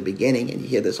back to the beginning and you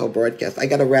hear this whole broadcast. I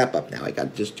got to wrap up now. I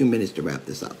got just 2 minutes to wrap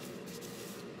this up.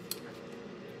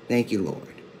 Thank you,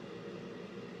 Lord.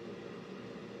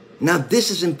 Now, this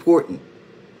is important.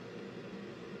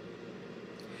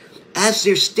 As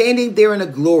they're standing there in a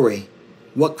glory,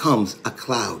 what comes? A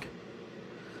cloud.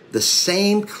 The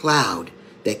same cloud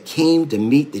that came to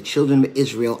meet the children of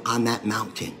Israel on that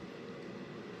mountain.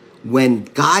 When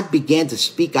God began to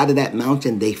speak out of that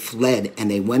mountain, they fled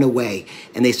and they went away.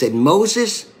 And they said,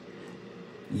 Moses,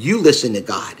 you listen to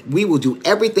God. We will do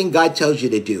everything God tells you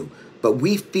to do. But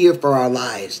we fear for our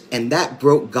lives. And that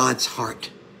broke God's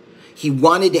heart. He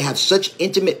wanted to have such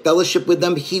intimate fellowship with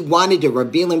them. He wanted to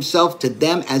reveal himself to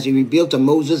them as he revealed to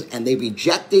Moses. And they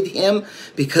rejected him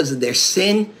because of their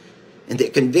sin and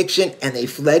their conviction. And they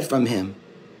fled from him.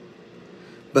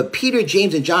 But Peter,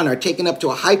 James, and John are taken up to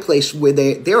a high place where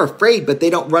they're afraid, but they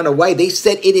don't run away. They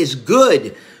said, it is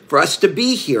good for us to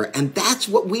be here. And that's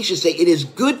what we should say. It is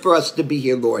good for us to be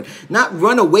here, Lord. Not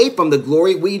run away from the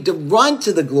glory. We need to run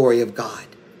to the glory of God.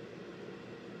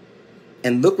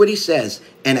 And look what he says.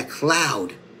 And a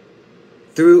cloud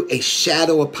threw a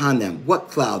shadow upon them. What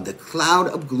cloud? The cloud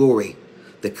of glory.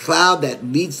 The cloud that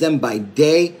leads them by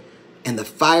day and the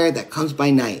fire that comes by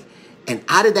night. And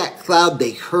out of that cloud,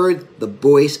 they heard the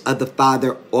voice of the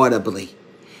Father audibly.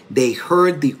 They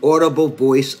heard the audible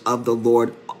voice of the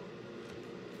Lord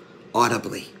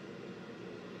audibly.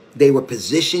 They were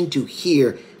positioned to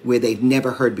hear where they've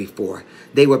never heard before.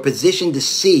 They were positioned to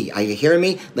see, are you hearing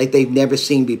me? Like they've never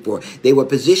seen before. They were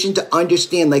positioned to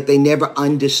understand like they never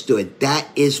understood. That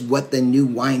is what the new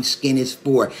wineskin is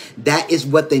for. That is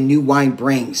what the new wine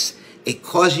brings. It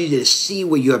causes you to see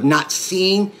where you have not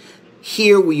seen,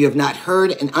 hear where you have not heard,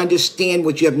 and understand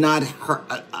what you have not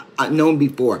known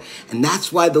before. And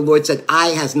that's why the Lord said, eye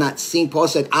has not seen. Paul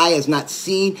said, eye has not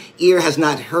seen, ear has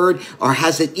not heard, or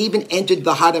has it even entered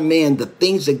the heart of man, the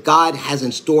things that God has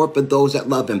in store for those that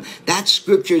love him. That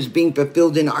scripture is being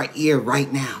fulfilled in our ear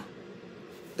right now.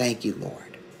 Thank you,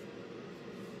 Lord.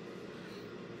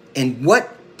 And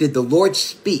what did the Lord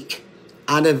speak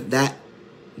out of that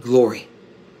glory.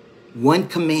 One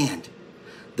command.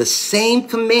 The same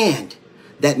command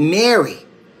that Mary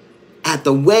at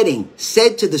the wedding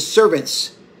said to the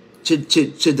servants, to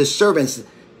the servants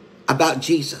about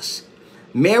Jesus.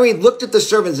 Mary looked at the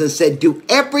servants and said, do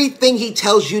everything he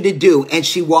tells you to do. And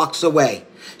she walks away.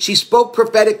 She spoke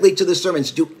prophetically to the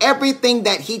servants, do everything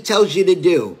that he tells you to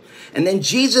do. And then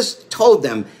Jesus told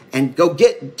them, and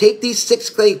take these 6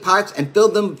 clay pots and fill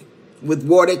them with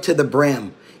water to the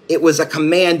brim. It was a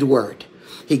command word.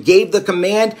 He gave the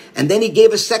command, and then he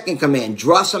gave a second command.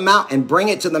 Draw some out and bring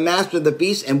it to the master of the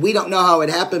feast. And we don't know how it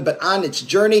happened, but on its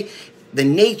journey, the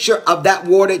nature of that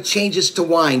water changes to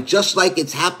wine, just like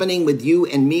it's happening with you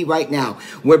and me right now.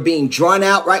 We're being drawn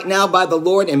out right now by the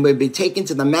Lord, and we'll be taken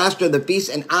to the master of the feast.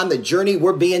 And on the journey,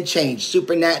 we're being changed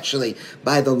supernaturally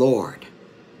by the Lord.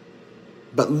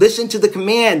 But listen to the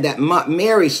command that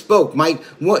Mary spoke.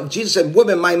 Jesus said,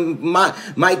 woman,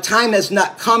 my time has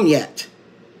not come yet.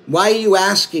 Why are you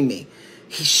asking me?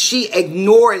 She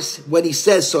ignores what he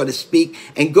says, so to speak,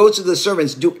 and goes to the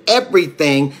servants, do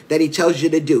everything that he tells you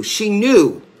to do. She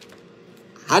knew.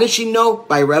 How did she know?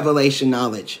 By revelation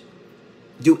knowledge.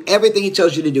 Do everything he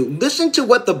tells you to do. Listen to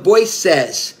what the voice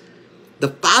says. The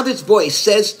Father's voice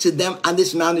says to them on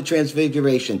this Mount of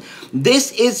Transfiguration,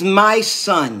 this is my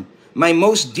Son, my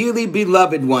most dearly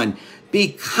beloved one.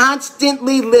 Be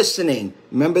constantly listening.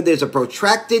 Remember, there's a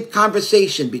protracted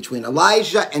conversation between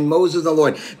Elijah and Moses and the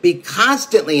Lord. Be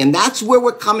constantly, and that's where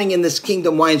we're coming in this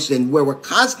kingdom wineskin, where we're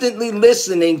constantly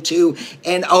listening to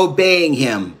and obeying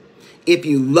him. If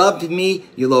you loved me,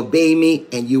 you'll obey me,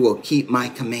 and you will keep my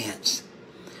commands.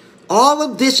 All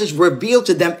of this is revealed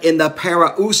to them in the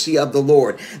parousia of the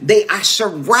Lord. They are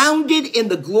surrounded in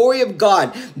the glory of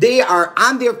God. They are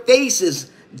on their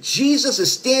faces. Jesus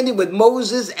is standing with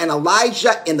Moses and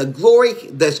Elijah in the glory.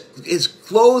 His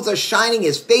clothes are shining.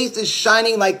 His face is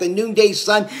shining like the noonday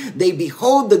sun. They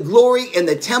behold the glory in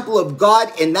the temple of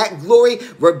God, and that glory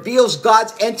reveals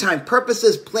God's end time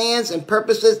purposes, plans, and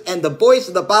purposes. And the voice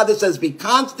of the Father says, be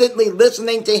constantly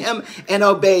listening to him and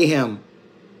obey him.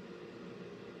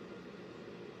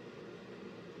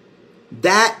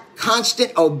 That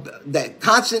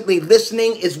constantly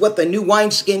listening is what the new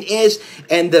wineskin is,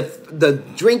 and the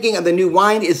drinking of the new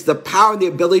wine is the power, the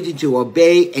ability to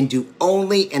obey and do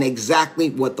only and exactly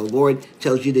what the Lord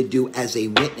tells you to do as a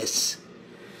witness.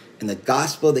 And the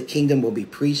gospel of the kingdom will be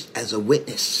preached as a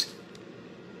witness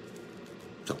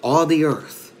to all the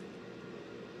earth.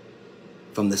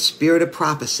 From the spirit of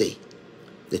prophecy,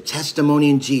 the testimony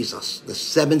in Jesus, the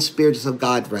 7 spirits of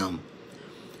God realm.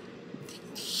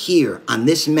 Here on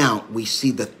this mount, we see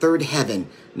the third heaven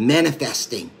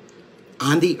manifesting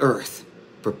on the earth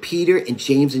for Peter and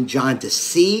James and John to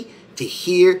see, to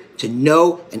hear, to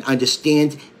know, and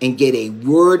understand, and get a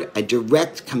word, a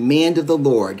direct command of the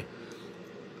Lord.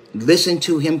 Listen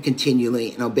to him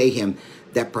continually and obey him,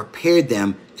 that prepared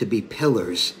them to be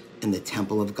pillars in the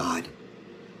temple of God.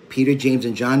 Peter, James,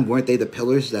 and John, weren't they the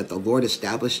pillars that the Lord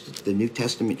established the New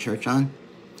Testament church on?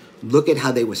 Look at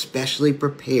how they were specially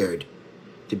prepared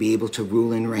to be able to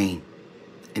rule and reign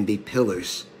and be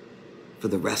pillars for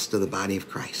the rest of the body of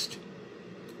Christ.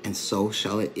 And so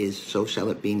shall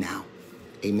it be now.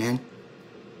 Amen.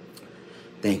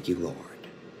 Thank you, Lord.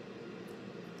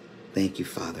 Thank you,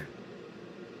 Father.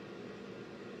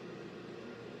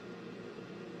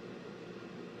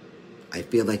 I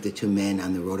feel like the 2 men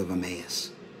on the road of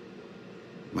Emmaus.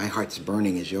 My heart's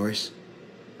burning. Is yours?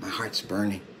 My heart's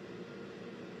burning.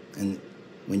 And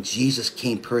when Jesus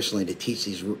came personally to teach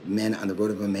these men on the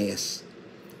road of Emmaus,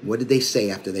 what did they say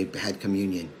after they had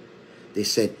communion? They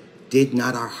said, did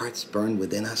not our hearts burn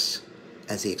within us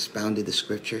as he expounded the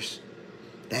scriptures?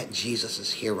 That Jesus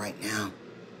is here right now.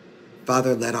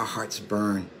 Father, let our hearts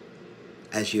burn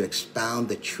as you expound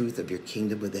the truth of your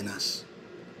kingdom within us.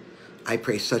 I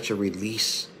pray such a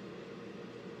release,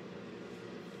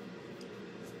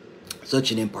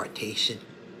 such an impartation,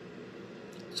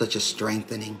 such a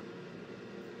strengthening,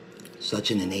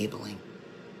 such an enabling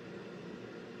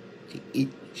to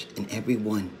each and every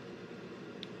one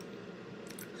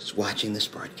who's watching this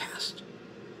broadcast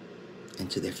and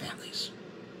to their families.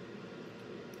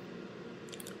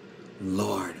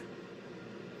 Lord,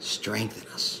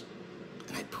 strengthen us.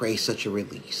 And I pray such a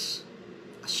release,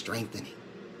 a strengthening,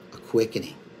 a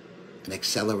quickening, an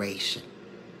acceleration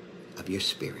of your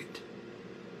spirit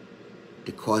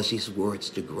to cause these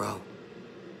words to grow.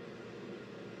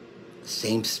 The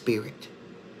same spirit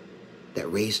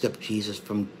that raised up Jesus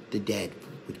from the dead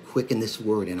would quicken this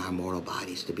word in our mortal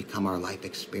bodies to become our life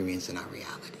experience and our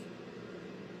reality.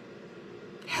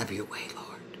 Have your way,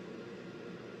 Lord.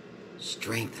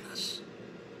 Strengthen us.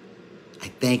 I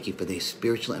thank you for the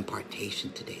spiritual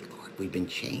impartation today, Lord. We've been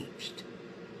changed,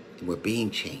 and we're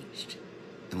being changed,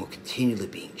 and we're continually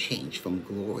being changed from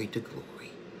glory to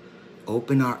glory.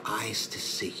 Open our eyes to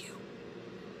see you.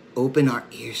 Open our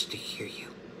ears to hear you.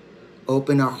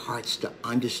 Open our hearts to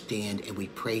understand, and we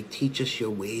pray, teach us your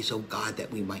ways, O God,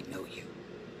 that we might know you.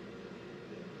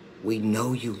 We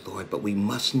know you, Lord, but we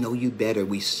must know you better.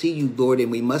 We see you, Lord,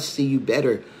 and we must see you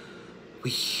better.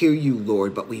 We hear you,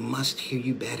 Lord, but we must hear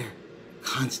you better.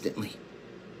 Constantly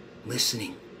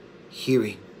listening,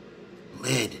 hearing,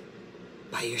 led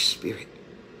by your Spirit.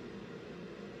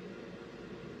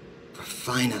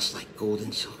 Refine us like gold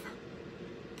and silver.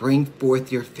 Bring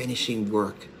forth your finishing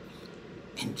work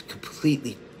and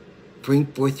completely bring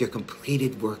forth your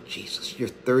completed work, Jesus, your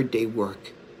third day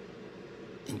work,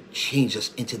 and change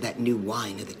us into that new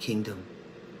wine of the kingdom.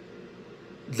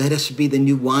 Let us be the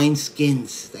new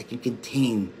wineskins that can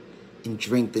contain and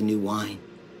drink the new wine,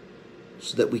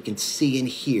 so that we can see and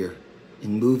hear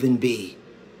and move and be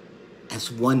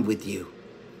as one with you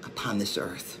upon this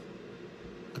earth.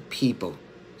 A people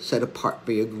set apart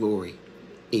for your glory,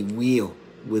 a wheel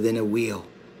within a wheel,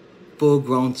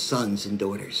 full-grown sons and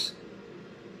daughters,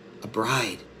 a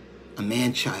bride, a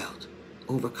man-child,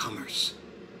 overcomers.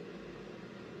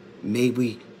 May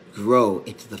we grow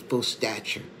into the full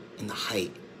stature and the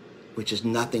height, which is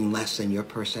nothing less than your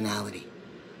personality.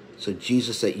 So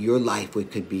Jesus, that your life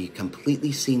could be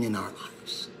completely seen in our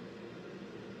lives.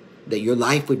 That your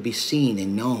life would be seen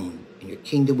and known, and your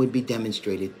kingdom would be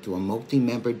demonstrated through a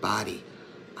multi-membered body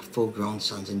of full-grown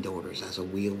sons and daughters as a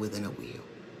wheel within a wheel.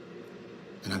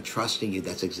 And I'm trusting you.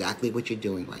 That's exactly what you're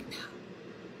doing right now.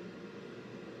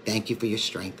 Thank you for your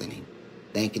strengthening.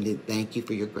 Thank you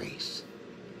for your grace.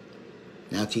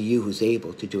 Now to you who's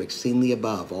able to do exceedingly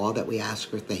above all that we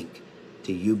ask or think,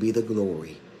 to you be the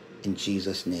glory. In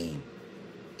Jesus' name,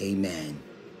 amen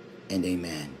and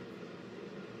amen.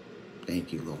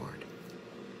 Thank you, Lord.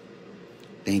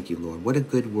 Thank you, Lord. What a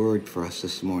good word for us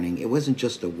this morning. It wasn't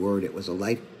just a word. It was a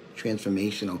life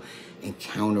transformational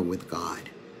encounter with God.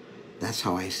 That's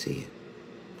how I see it.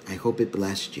 I hope it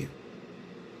blessed you.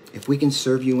 If we can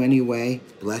serve you anyway,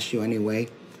 bless you anyway,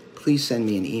 please send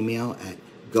me an email at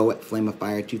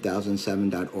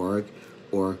go@flameofire2007.org,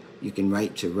 or you can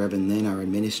write to Reverend Lynn, our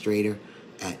administrator,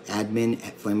 at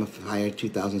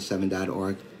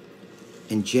admin@flameofire2007.org.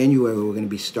 In January, we're going to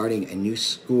be starting a new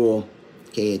school,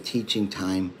 a teaching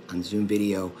time on Zoom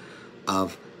video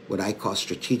of what I call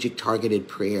strategic targeted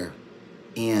prayer,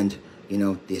 and,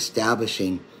 the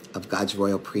establishing of God's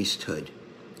royal priesthood,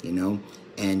 and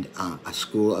a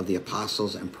school of the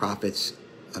apostles and prophets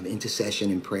of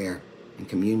intercession and prayer and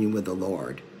communion with the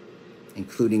Lord,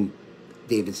 including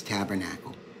David's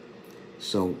tabernacle.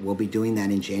 So we'll be doing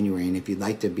that in January. And if you'd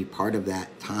like to be part of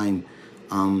that time,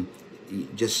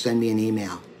 just send me an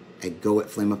email at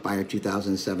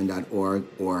go@flameofire2007.org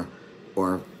or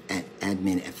at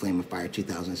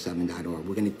admin@flameofire2007.org.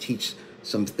 We're going to teach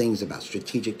some things about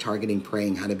strategic targeting,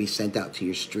 praying, how to be sent out to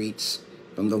your streets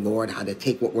from the Lord, how to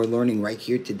take what we're learning right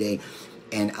here today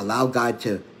and allow God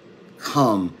to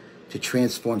come to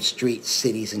transform streets,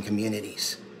 cities, and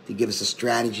communities, to give us the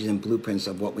strategies and blueprints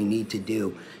of what we need to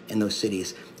do in those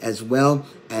cities, as well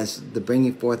as the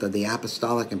bringing forth of the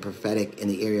apostolic and prophetic in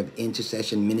the area of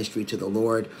intercession, ministry to the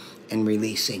Lord, and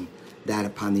releasing that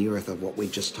upon the earth of what we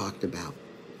just talked about.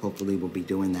 Hopefully we'll be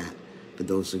doing that for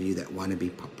those of you that want to be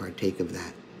partake of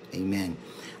that. Amen.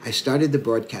 I started the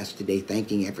broadcast today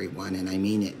thanking everyone, and I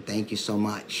mean it. Thank you so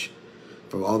much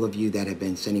for all of you that have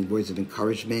been sending words of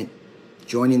encouragement,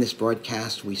 joining this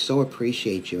broadcast. We so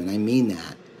appreciate you, and I mean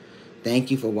that.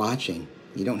 Thank you for watching.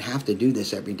 You don't have to do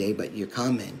this every day, but you're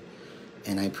coming,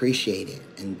 and I appreciate it,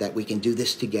 and that we can do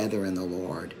this together in the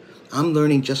Lord. I'm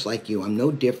learning just like you. I'm no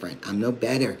different. I'm no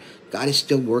better. God is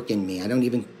still working me. I don't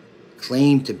even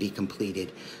claim to be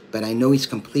completed, but I know he's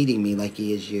completing me like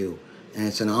he is you. And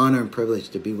it's an honor and privilege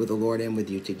to be with the Lord and with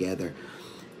you together.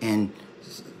 And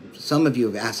some of you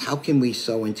have asked, how can we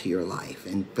sow into your life?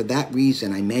 And for that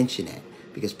reason, I mention it,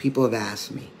 because people have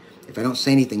asked me. If I don't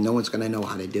say anything, no one's going to know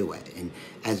how to do it. And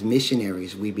as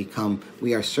missionaries, we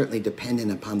are certainly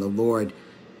dependent upon the Lord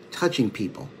touching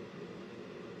people.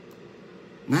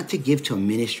 Not to give to a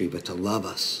ministry, but to love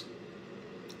us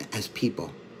as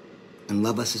people, and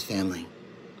love us as family,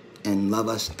 and love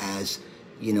us as,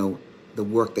 the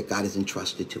work that God has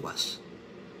entrusted to us.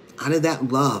 Out of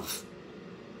that love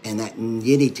and that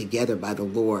knitting together by the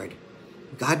Lord,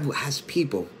 God has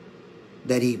people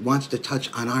that he wants to touch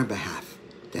on our behalf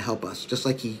to help us, just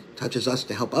like he touches us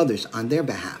to help others on their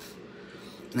behalf.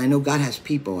 And I know God has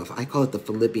people, I call it the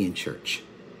Philippian church,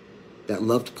 that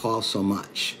loved Paul so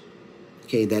much,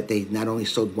 okay, that they not only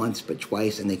sowed once but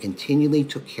twice, and they continually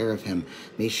took care of him,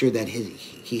 made sure that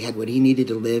he had what he needed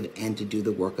to live and to do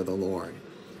the work of the Lord.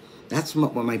 That's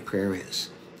what my prayer is.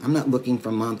 I'm not looking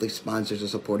for monthly sponsors or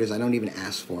supporters. I don't even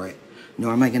ask for it,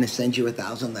 nor am I going to send you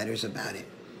 1,000 letters about it.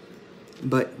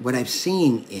 But what I've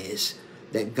seen is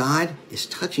that God is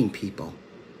touching people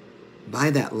by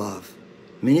that love.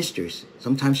 Ministers,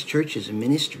 sometimes churches and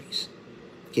ministries,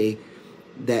 okay,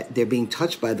 that they're being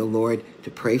touched by the Lord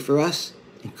to pray for us,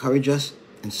 encourage us,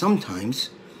 and sometimes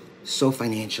sow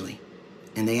financially.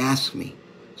 And they ask me.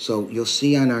 So you'll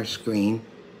see on our screen,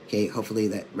 okay, hopefully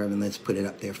that Reverend Liz put it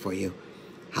up there for you,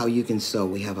 how you can sow.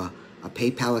 We have a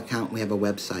PayPal account. We have a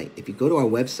website. If you go to our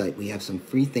website, we have some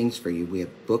free things for you. We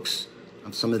have books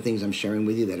of some of the things I'm sharing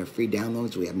with you that are free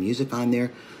downloads. We have music on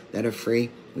there that are free.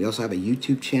 We also have a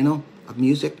YouTube channel of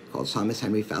music called Psalmist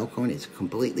Henry Falcone. It's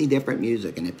completely different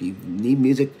music, and if you need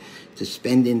music to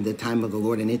spend in the time of the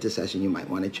Lord in intercession, you might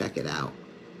want to check it out.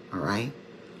 All right?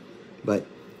 But,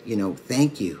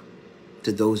 thank you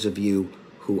to those of you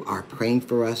who are praying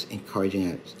for us,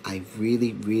 encouraging us. we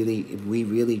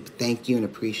really thank you and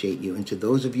appreciate you. And to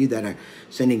those of you that are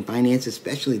sending finances,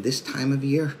 especially this time of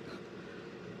year,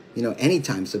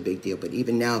 anytime's a big deal, but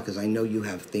even now, because I know you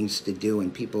have things to do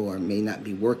and people may not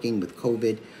be working with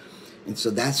COVID. And so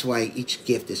that's why each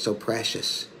gift is so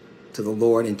precious to the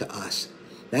Lord and to us.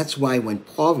 That's why when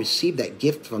Paul received that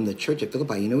gift from the church at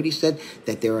Philippi, you know what he said?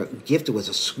 That their gift was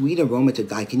a sweet aroma to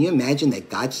God. Can you imagine that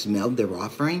God smelled their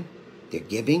offering, their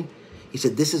giving? He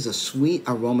said, this is a sweet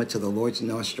aroma to the Lord's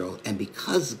nostril. And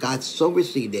because God so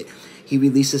received it, he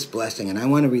released this blessing. And I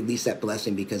want to release that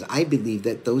blessing because I believe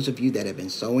that those of you that have been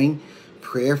sowing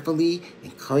prayerfully,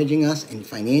 encouraging us, and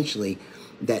financially,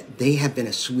 that they have been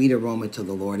a sweet aroma to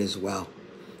the Lord as well.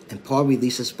 And Paul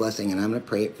released this blessing, and I'm going to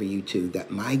pray it for you too,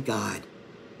 that my God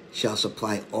shall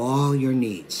supply all your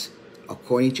needs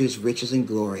according to his riches and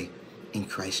glory in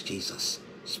Christ Jesus.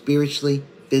 Spiritually,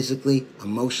 physically,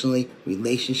 emotionally,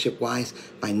 relationship-wise,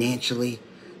 financially.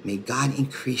 May God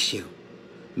increase you.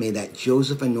 May that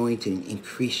Joseph anointing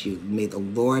increase you. May the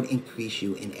Lord increase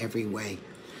you in every way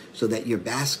so that your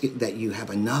basket, that you have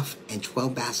enough and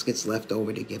 12 baskets left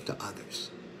over to give to others.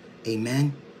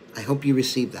 Amen. I hope you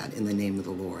receive that in the name of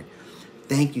the Lord.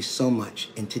 Thank you so much.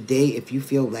 And today, if you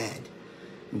feel led,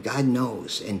 God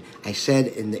knows, and I said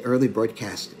in the early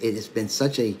broadcast, it has been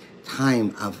such a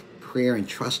time of prayer and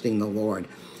trusting the Lord.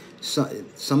 So,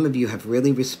 some of you have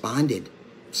really responded.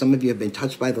 Some of you have been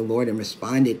touched by the Lord and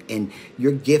responded, and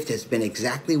your gift has been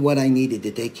exactly what I needed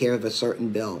to take care of a certain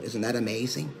bill. Isn't that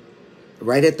amazing?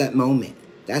 Right at that moment.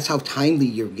 That's how timely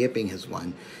your giving has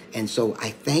won. And so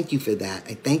I thank you for that.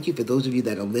 I thank you for those of you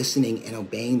that are listening and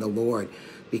obeying the Lord,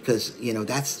 because,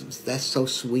 that's so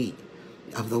sweet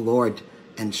of the Lord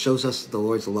and shows us the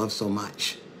Lord's love so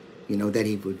much, that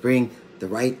he would bring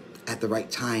at the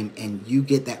right time, and you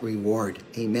get that reward.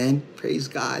 Amen. Praise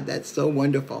God. That's so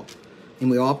wonderful. And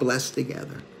we're all blessed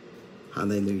together.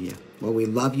 Hallelujah. Well, we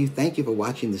love you. Thank you for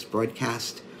watching this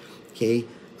broadcast. Okay.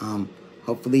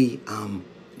 Hopefully,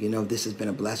 this has been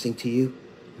a blessing to you.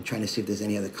 I'm trying to see if there's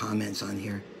any other comments on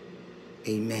here.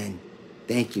 Amen.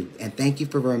 Thank you. And thank you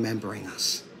for remembering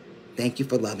us. Thank you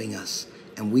for loving us.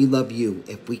 And we love you.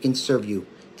 If we can serve you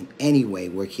in any way,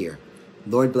 we're here.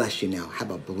 Lord bless you now. Have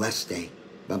a blessed day.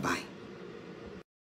 Bye-bye.